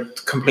for a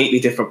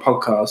completely different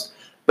podcast,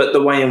 but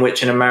the way in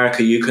which in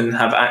America you can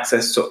have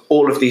access to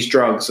all of these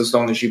drugs as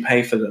long as you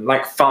pay for them,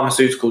 like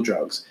pharmaceutical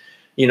drugs,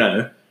 you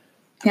know.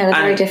 Yeah,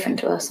 they're very different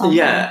to us, aren't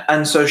they?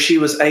 And so she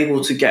was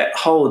able to get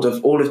hold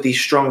of all of these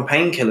strong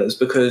painkillers,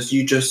 because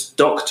you just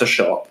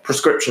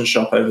prescription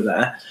shop over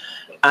there.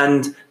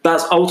 And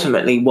that's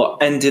ultimately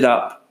what ended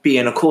up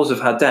being a cause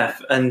of her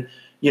death. And,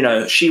 you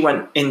know, she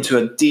went into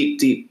a deep,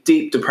 deep,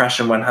 deep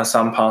depression when her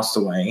son passed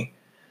away.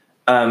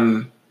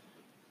 And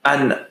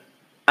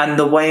And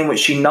the way in which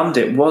she numbed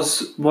it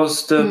was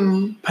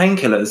the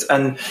painkillers.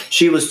 And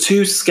she was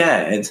too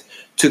scared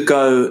to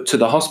go to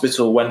the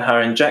hospital when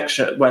her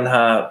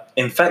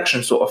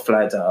infection sort of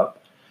flared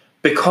up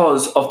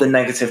because of the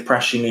negative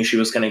press she knew she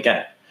was going to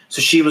get.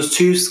 So she was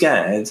too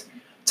scared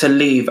to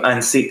leave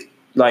and seek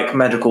like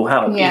medical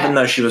help, even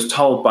though she was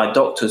told by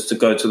doctors to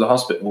go to the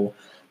hospital,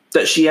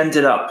 that she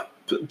ended up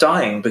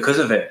dying because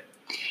of it.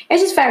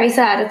 It's just very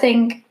sad. I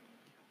think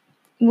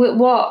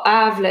what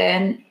I've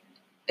learned,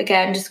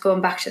 again, just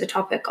going back to the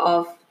topic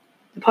of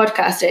the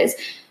podcast, is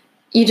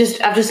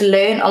I've just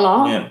learned a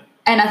lot. Yeah.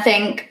 And I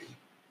think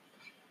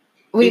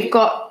we've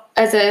got,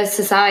 as a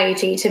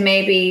society, to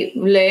maybe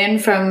learn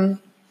from,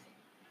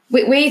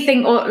 we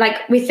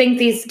think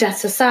these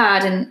deaths are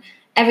sad, and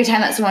every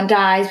time that someone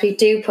dies, we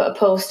do put a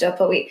post up,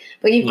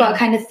 but you've got to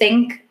kind of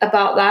think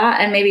about that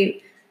and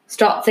maybe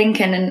start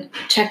thinking and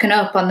checking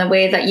up on the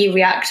way that you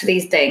react to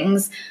these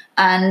things.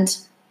 And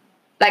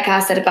like I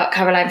said about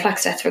Caroline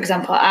Flack's death, for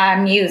example, I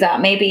knew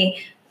that maybe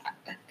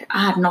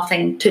I had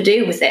nothing to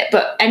do with it,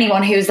 but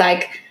anyone who's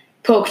like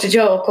poked a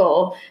joke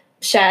or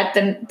shared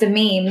the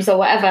memes or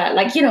whatever,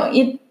 like, you know,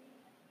 you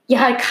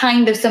had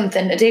kind of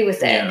something to do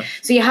with it. Yeah.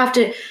 So you have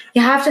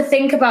to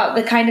think about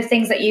the kind of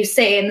things that you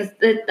say and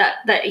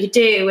that you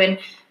do, and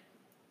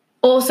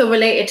also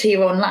relate it to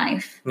your own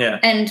life. Yeah.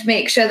 And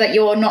make sure that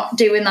you're not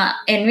doing that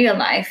in real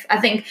life. I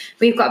think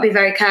we've got to be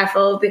very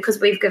careful because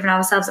we've given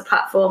ourselves a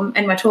platform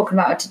and we're talking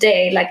about it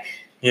today. Like,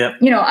 yeah,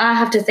 you know, I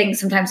have to think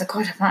sometimes, like,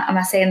 God, am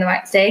I saying the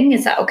right thing?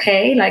 Is that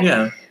okay?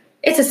 Like,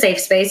 it's a safe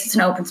space, it's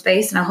an open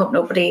space, and I hope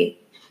nobody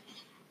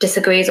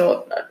disagrees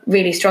or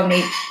really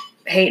strongly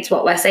hates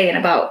what we're saying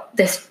about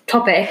this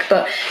topic.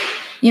 But,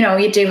 you know,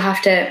 you do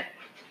have to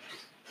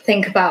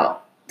think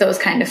about those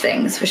kind of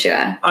things for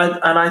sure.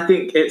 I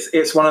think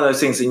it's one of those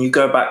things, and you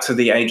go back to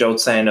the age-old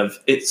saying of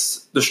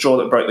it's the straw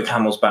that broke the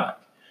camel's back.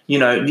 You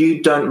know,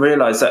 you don't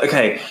realise that,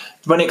 okay,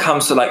 when it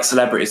comes to like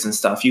celebrities and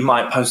stuff, you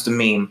might post a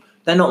meme,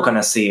 they're not going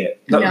to see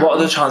it. Like, No. what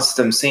are the chances of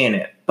them seeing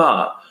it?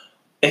 But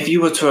if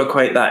you were to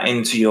equate that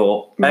into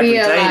your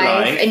everyday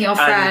life and your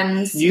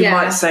friends, you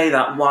might say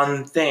that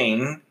one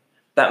thing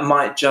that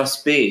might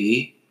just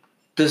be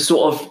the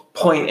sort of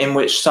point in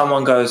which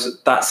someone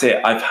goes, that's it,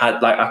 I've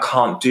had, like, I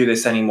can't do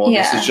this anymore.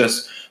 Yeah. This is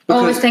just...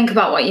 Always think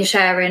about what you're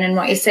sharing and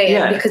what you're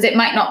saying, because it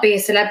might not be a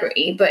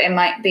celebrity, but it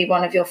might be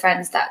one of your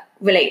friends that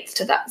relates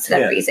to that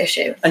celebrity's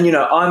issue. And, you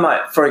know, I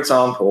might, for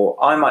example,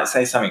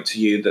 say something to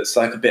you that's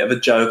like a bit of a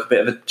joke, a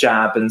bit of a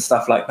jab and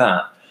stuff like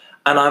that.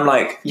 And I'm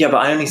like, yeah, but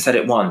I only said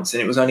it once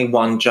and it was only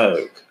one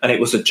joke and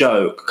it was a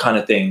joke kind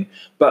of thing.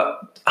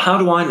 But how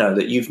do I know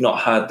that you've not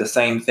heard the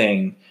same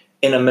thing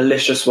in a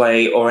malicious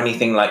way or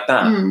anything like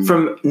that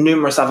from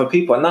numerous other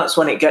people? And that's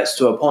when it gets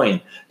to a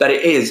point that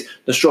it is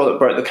the straw that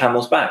broke the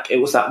camel's back. It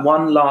was that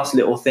one last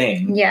little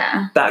thing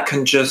that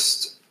can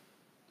just...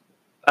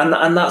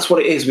 And that's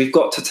what it is. We've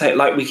got to take,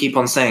 like we keep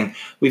on saying,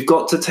 we've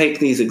got to take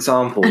these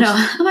examples. I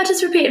know, am I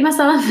just repeating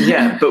myself?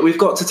 Yeah, but we've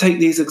got to take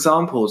these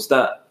examples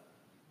that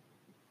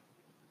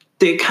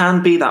it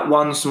can be that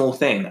one small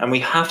thing, and we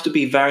have to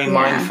be very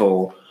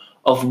mindful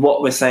of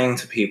what we're saying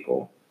to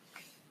people.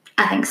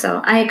 I think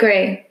so. I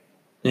agree.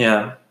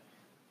 Yeah.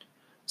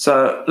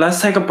 So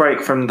let's take a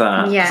break from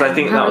that, because I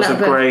think that was a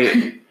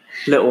great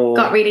little...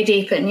 Got really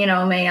deep, and you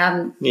know me,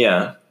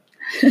 yeah.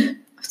 I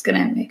was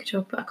going to make a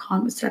joke, but I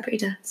can't with celebrity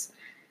deaths.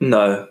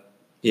 No.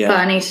 Yeah. But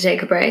I need to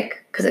take a break,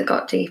 because it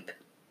got deep.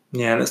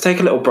 Yeah, let's take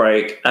a little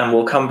break, and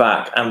we'll come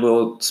back, and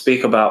we'll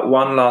speak about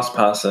one last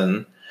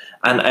person,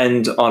 and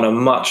end on a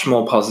much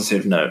more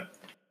positive note.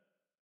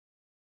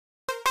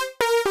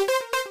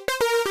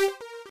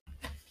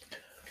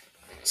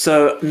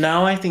 So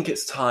now I think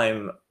it's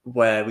time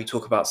where we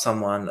talk about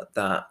someone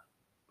that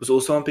was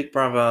also on Big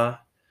Brother.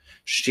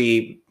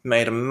 She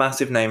made a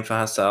massive name for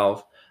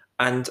herself.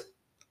 And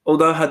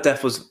although her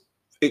death was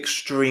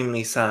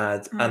extremely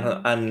sad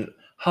and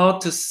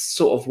hard to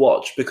sort of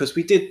watch, because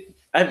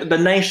the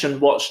nation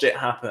watched it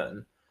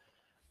happen.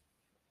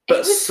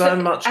 But so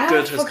much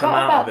good has come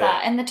out of it.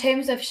 That in the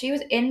terms of, she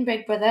was in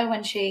Big Brother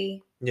when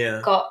she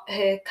got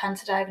her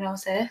cancer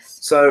diagnosis.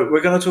 So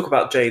we're going to talk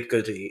about Jade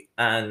Goody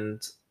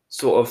and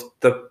sort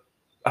of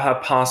her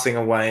passing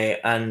away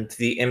and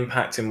the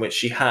impact in which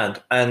she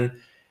had. And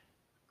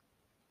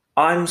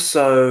I'm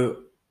so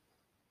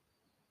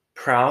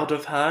proud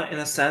of her, in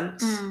a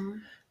sense,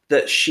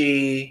 that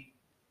she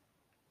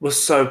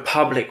was so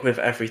public with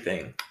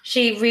everything.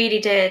 She really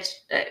did.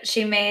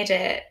 She made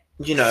it,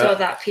 you know, so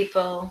that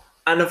people...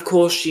 And of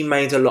course, she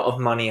made a lot of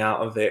money out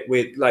of it.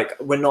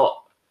 We're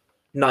not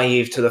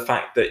naive to the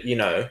fact that, you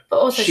know, but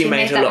also she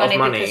made a lot of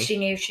money because she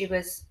knew she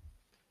was...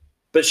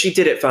 But she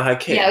did it for her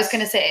kids. Yeah, I was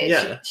going to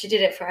say, she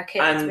did it for her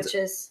kids, which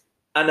is...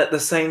 And at the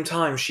same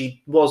time,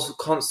 she was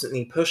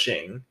constantly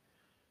pushing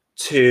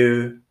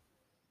to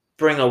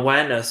bring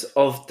awareness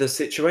of the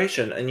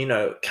situation. And, you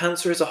know,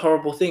 cancer is a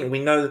horrible thing. We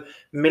know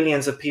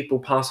millions of people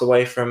pass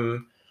away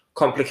from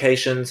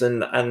complications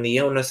and the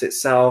illness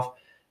itself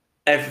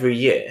every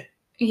year.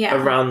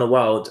 Around the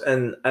world,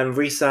 and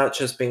research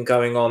has been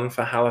going on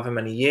for however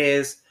many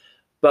years,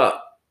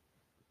 but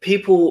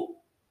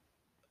people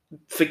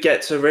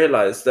forget to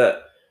realize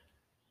that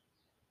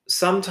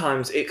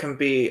sometimes it can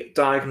be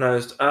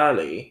diagnosed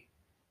early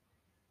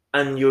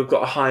and you've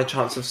got a higher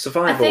chance of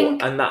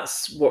survival, and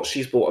that's what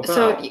she's brought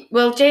about.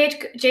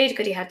 Jade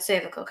Goody had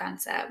cervical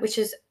cancer, which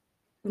is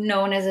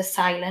known as a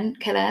silent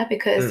killer,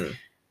 because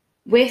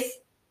with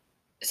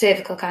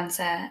cervical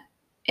cancer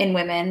in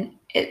women,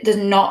 there's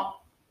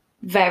not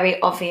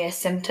very obvious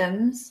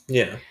symptoms.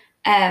 Yeah.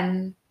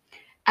 And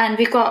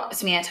we've got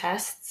smear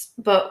tests,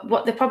 but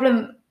what the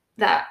problem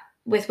that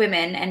with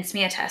women and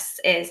smear tests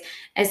is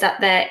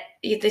that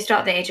they start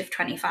at the age of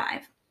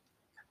 25.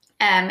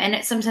 And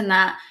it's something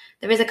that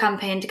there is a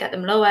campaign to get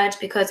them lowered,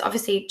 because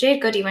obviously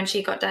Jade Goody, when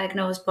she got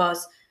diagnosed,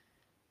 was,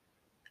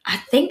 I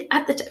think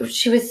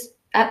she was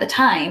at the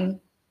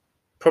time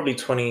probably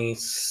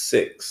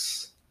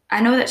 26.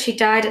 I know that she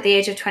died at the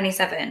age of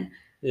 27.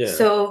 Yeah.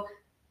 So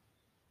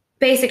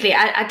basically,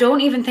 I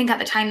don't even think at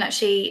the time that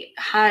she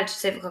had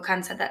cervical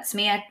cancer that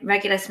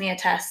regular smear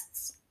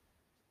tests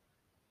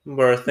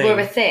were a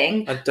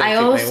thing. I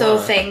also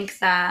think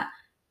that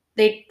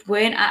they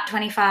weren't at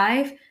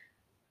 25.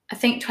 I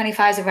think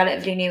 25 is a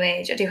relatively new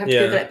age. I do have to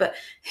Google it. But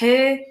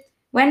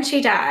when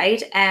she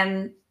died,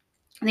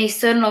 the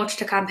Sun launched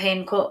a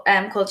campaign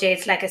called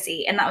Jade's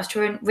Legacy, and that was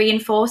to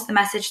reinforce the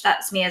message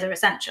that smears are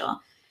essential.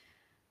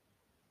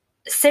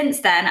 Since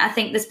then, I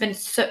think there's been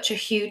such a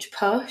huge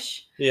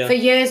push for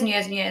years and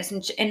years and years.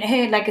 And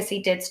her legacy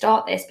did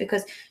start this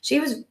because she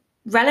was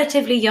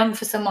relatively young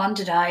for someone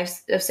to die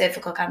of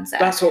cervical cancer.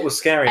 That's what was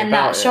scary about it. And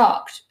that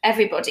shocked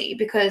everybody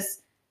because,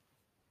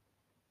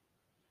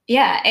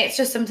 it's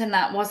just something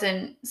that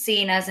wasn't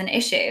seen as an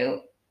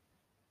issue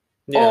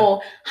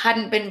or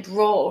hadn't been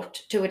brought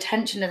to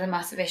attention as a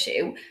massive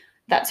issue,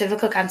 that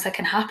cervical cancer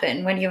can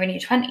happen when you're in your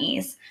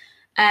 20s.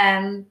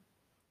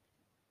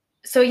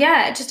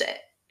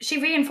 She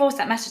reinforced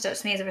that message that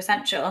smears are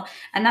essential,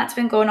 and that's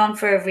been going on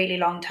for a really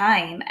long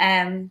time.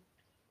 I'm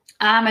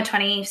a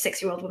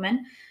 26-year-old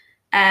woman.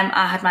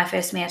 I had my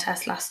first smear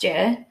test last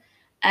year.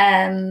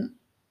 And,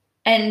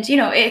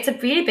 it's a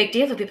really big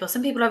deal for people.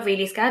 Some people are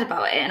really scared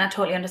about it, and I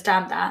totally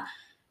understand that.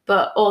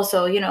 But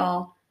also, you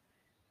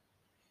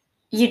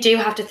do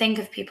have to think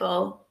of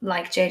people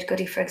like Jade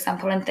Goody, for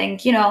example, and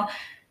think,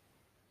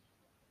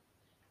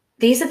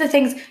 these are the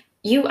things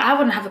I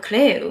wouldn't have a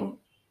clue.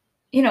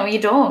 You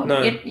don't.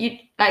 No. You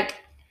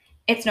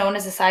it's known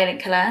as a silent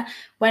killer.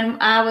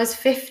 When I was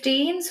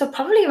 15, so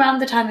probably around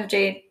the time of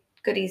Jade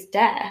Goody's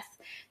death,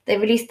 they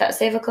released that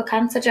cervical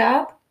cancer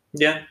jab.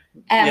 Yeah.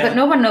 But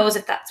no one knows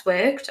if that's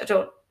worked. I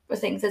don't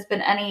think there's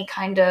been any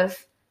kind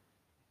of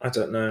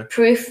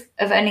proof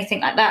of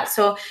anything like that.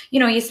 So,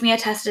 your smear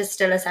test is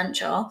still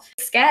essential.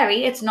 It's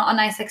scary. It's not a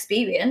nice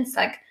experience.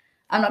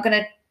 I'm not going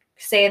to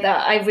say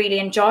that I really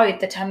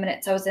enjoyed the 10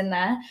 minutes I was in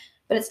there,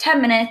 but it's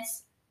 10 minutes.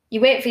 You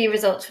wait for your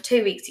results for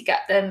 2 weeks, you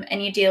get them,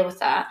 and you deal with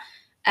that.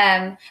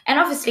 And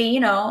obviously,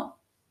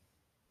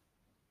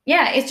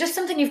 it's just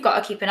something you've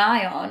got to keep an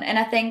eye on. And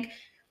I think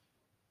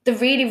the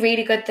really,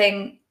 really good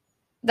thing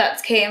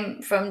that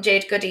came from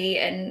Jade Goody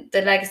and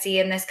the legacy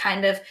and this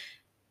kind of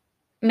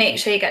make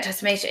sure you get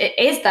testimonial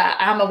is that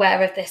I'm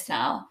aware of this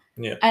now.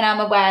 Yeah. And I'm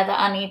aware that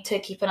I need to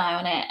keep an eye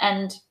on it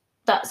and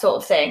that sort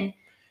of thing.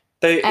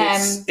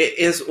 It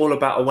is all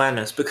about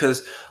awareness,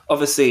 because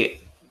obviously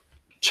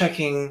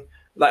checking,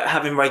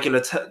 having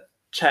regular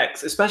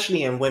checks,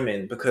 especially in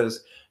women,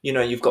 because,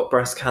 you've got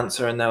breast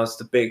cancer and now it's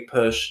the big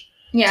push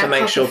to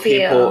make sure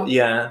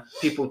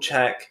people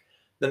check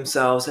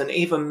themselves, and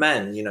even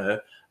men,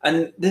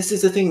 And this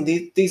is the thing,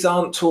 these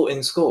aren't taught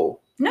in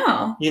school.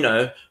 No.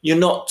 You're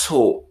not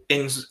taught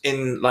in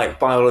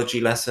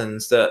biology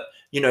lessons that,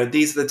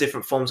 these are the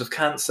different forms of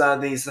cancer,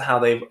 these are how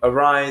they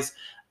arise.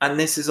 And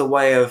this is a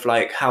way of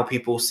how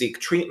people seek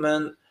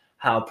treatment,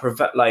 how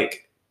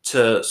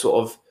to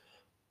sort of,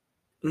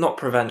 not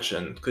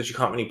prevention, because you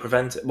can't really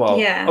prevent it. Well,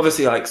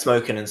 obviously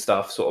smoking and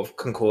stuff sort of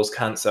can cause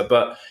cancer,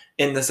 but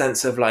in the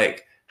sense of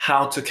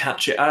how to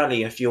catch it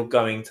early if you're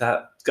going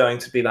to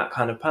be that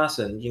kind of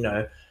person,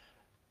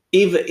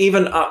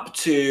 even up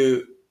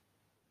to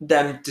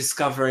them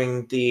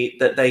discovering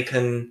that they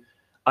can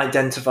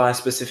identify a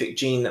specific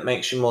gene that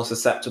makes you more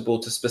susceptible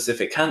to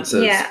specific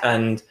cancers,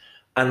 and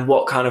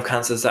what kind of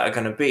cancers that are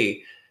going to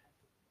be.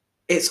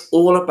 It's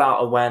all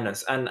about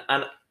awareness. And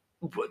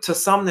to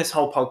sum this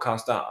whole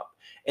podcast up,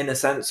 in the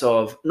sense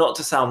of, not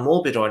to sound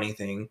morbid or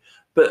anything,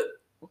 but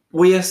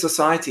we as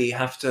society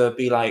have to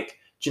be do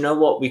you know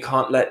what? We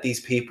can't let these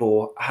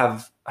people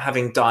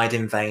having died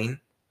in vain.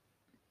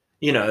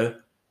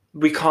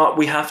 We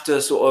have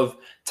to sort of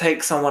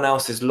take someone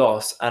else's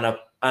loss and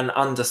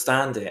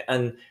understand it.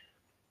 And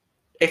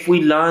if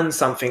we learn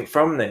something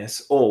from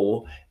this,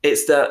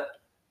 it's that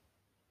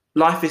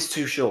life is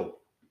too short.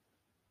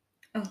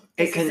 Oh,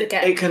 it can,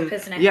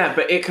 isn't it? Yeah,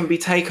 but it can be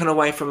taken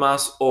away from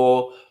us,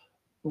 or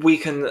we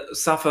can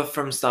suffer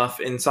from stuff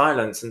in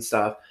silence and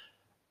stuff.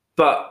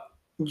 But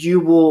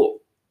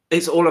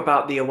it's all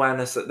about the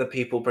awareness that the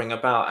people bring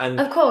about. And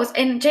of course,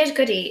 in Jade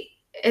Goody,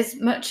 as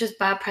much as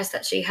bad press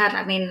that she had,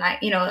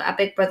 a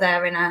Big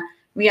Brother and a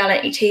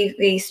reality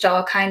TV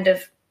star kind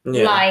of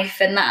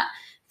life and that,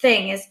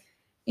 thing is,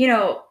 you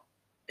know,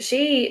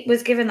 she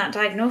was given that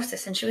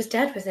diagnosis and she was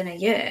dead within a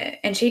year,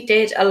 and she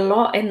did a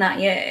lot in that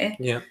year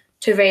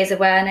to raise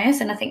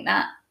awareness. And I think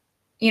that,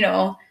 you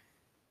know,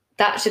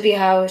 that should be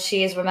how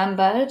she is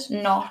remembered,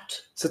 not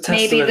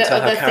maybe the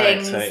other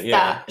things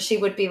that she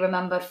would be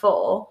remembered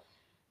for.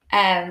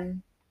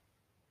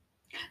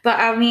 But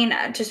I mean,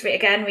 just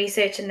again,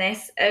 researching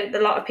this, a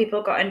lot of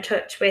people got in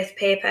touch with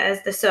Papers,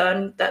 the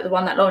Sun, the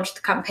one that launched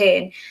the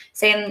campaign,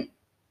 saying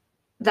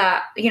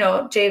that, you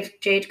know,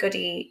 Jade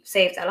Goody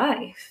saved their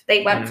life.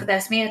 They went for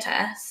their smear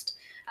test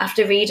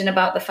after reading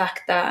about the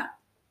fact that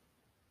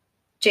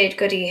Jade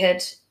Goody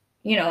had,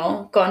 you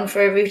know, gone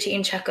for a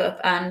routine checkup,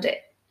 and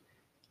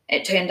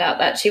it turned out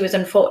that she was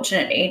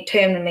unfortunately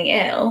terminally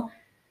ill.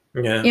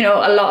 Yeah. You know,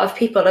 a lot of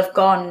people have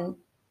gone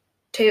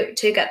to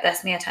get their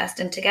smear test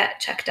and to get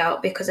checked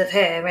out because of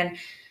her. And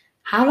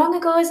how long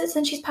ago is it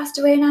since she's passed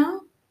away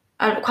now?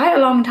 Quite a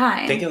long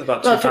time. I think it's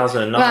about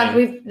 2009. Well,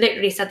 we've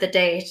literally said the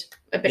date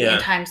a billion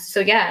times. So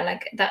yeah,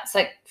 like that's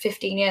like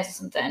 15 years or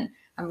something.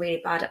 I'm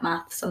really bad at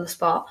maths on the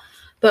spot.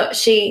 But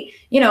she,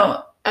 you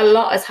know, a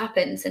lot has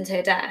happened since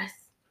her death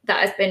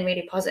that has been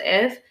really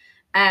positive.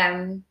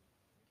 And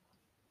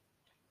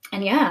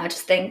yeah, I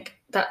just think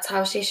that's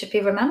how she should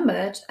be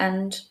remembered.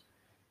 And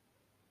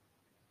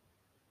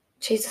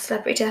she's a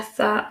celebrity death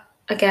that,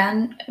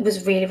 again,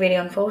 was really, really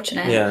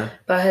unfortunate,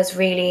 but has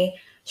really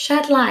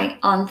shed light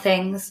on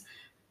things.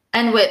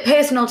 And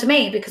personal to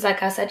me, because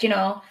like I said, you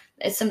know,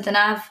 it's something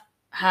I've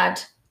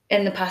had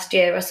in the past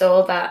year or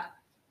so that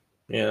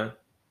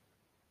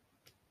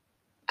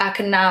I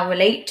can now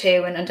relate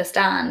to and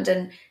understand.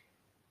 And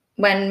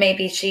when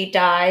maybe she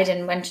died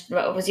and when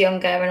I was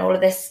younger and all of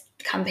this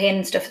campaign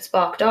and stuff had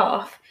sparked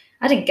off,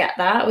 I didn't get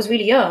that. I was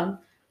really young.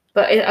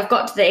 But I've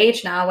got to the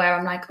age now where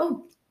I'm like,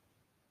 oh,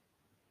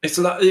 it's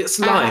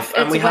life,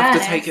 and we have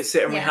to take it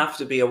seriously, and we have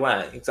to be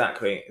aware.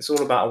 Exactly. It's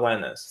all about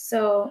awareness.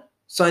 So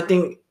I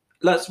think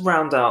let's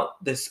round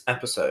out this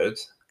episode.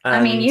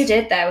 I mean, you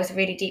did there with a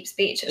really deep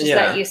speech. I'll just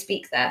let you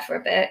speak there for a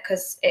bit,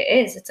 because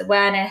it's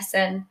awareness,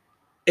 and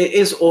it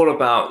is all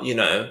about, you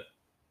know,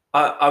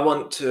 I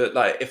want to,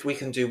 like, if we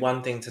can do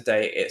one thing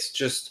today, it's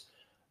just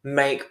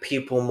make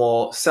people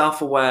more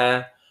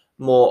self-aware,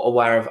 more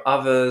aware of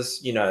others.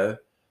 You know,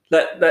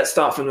 let's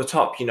start from the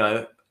top. You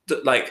know,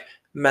 like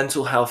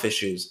mental health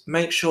issues.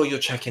 Make sure you're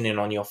checking in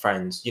on your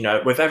friends. You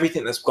know, with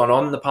everything that's gone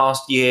on the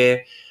past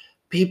year,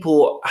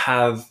 people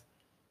are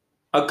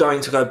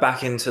going to go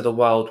back into the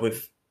world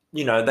with,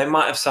 you know, they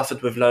might have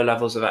suffered with low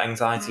levels of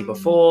anxiety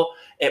before.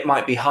 It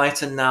might be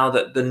heightened now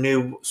that the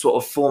new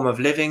sort of form of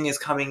living is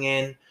coming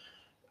in.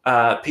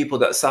 People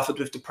that suffered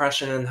with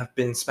depression and have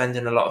been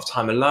spending a lot of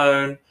time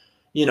alone.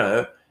 You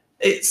know,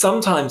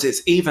 sometimes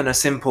it's even a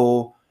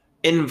simple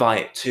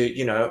invite to,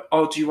 you know,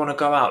 oh, do you want to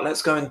go out?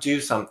 Let's go and do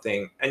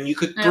something. And you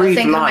could breathe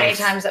life. How many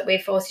times that we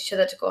force each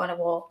other to go on a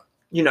walk.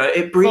 You know,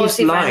 it breathes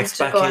life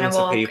back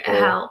into people. It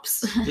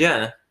helps.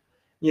 Yeah.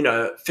 You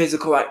know,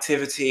 physical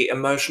activity,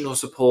 emotional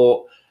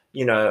support,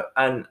 you know,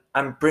 and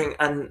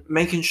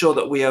making sure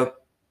that we are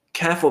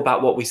careful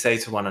about what we say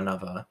to one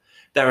another.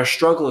 There are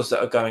struggles that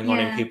are going on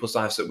in people's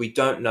lives that we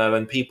don't know,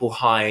 and people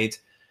hide.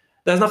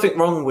 There's nothing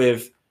wrong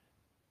with,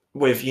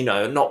 you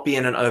know, not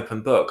being an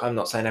open book. I'm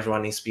not saying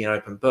everyone needs to be an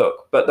open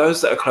book, but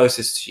those that are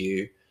closest to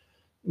you,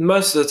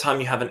 most of the time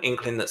you have an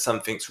inkling that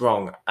something's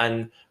wrong,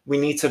 and we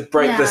need to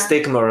break the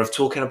stigma of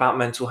talking about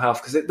mental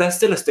health, because there's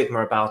still a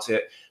stigma about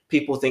it.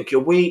 People think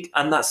you're weak,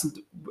 and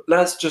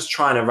let's just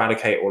try and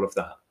eradicate all of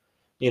that,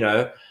 you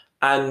know.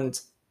 And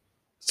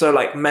so,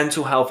 like,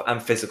 mental health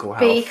and physical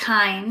health.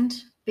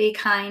 Be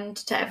kind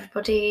to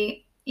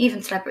everybody,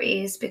 even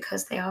celebrities,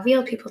 because they are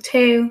real people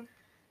too,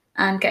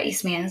 and get your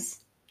smears.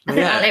 I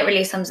think that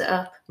really sums it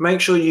up.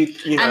 Make sure you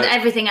know, and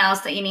everything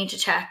else that you need to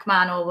check,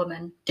 man or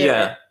woman. Do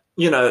it.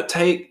 You know,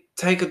 take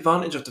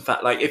advantage of the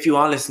fact, like, if you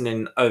are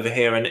listening over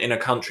here and in a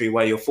country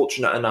where you're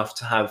fortunate enough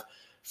to have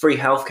free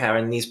healthcare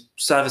and these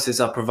services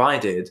are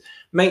provided,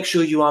 make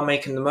sure you are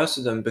making the most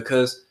of them,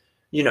 because,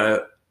 you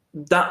know,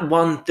 that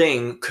one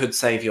thing could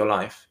save your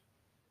life.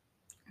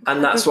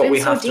 And that's what we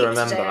have to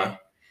remember. Today.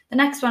 The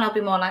next one I'll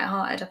be more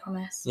lighthearted, I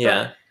promise.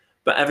 Yeah.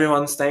 But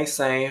everyone, stay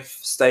safe,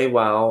 stay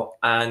well,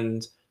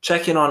 and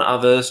check in on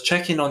others,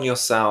 check in on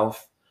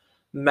yourself,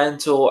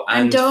 mental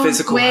and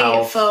physical health. And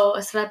don't wait for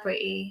a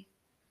celebrity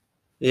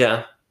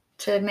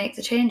to make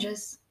the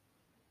changes.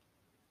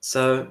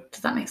 So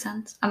does that make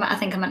sense? I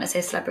think I meant to say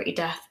celebrity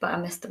death, but I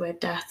missed the word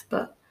death.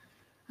 But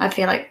I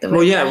feel like the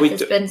word death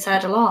has been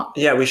said a lot.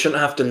 Yeah, we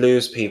shouldn't have to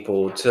lose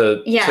people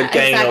to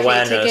gain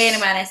awareness. To gain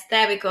awareness.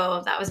 There we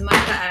go. That was a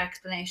much better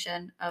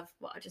explanation of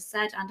what I just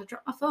said, and I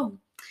dropped my phone.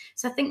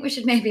 So I think we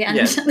should maybe end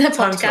the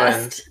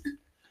podcast.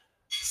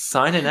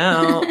 Signing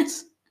out.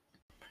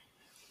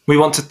 We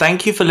want to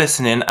thank you for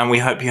listening, and we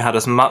hope you had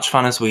as much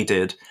fun as we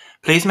did.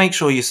 Please make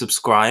sure you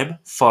subscribe,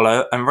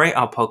 follow, and rate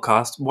our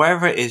podcast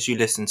wherever it is you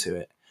listen to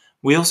it.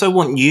 We also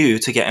want you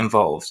to get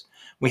involved.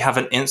 We have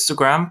an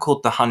Instagram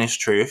called The Honest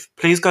Truth.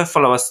 Please go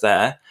follow us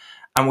there,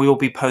 and we will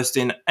be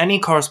posting any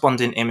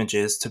corresponding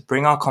images to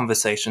bring our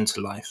conversation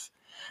to life.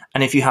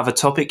 And if you have a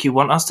topic you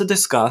want us to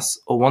discuss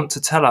or want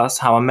to tell us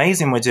how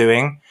amazing we're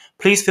doing,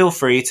 please feel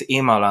free to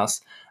email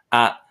us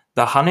at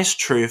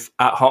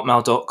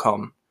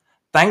thehunnishtruth@hotmail.com.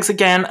 Thanks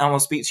again, and we'll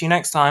speak to you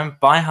next time.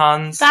 Bye,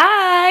 Huns.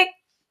 Bye.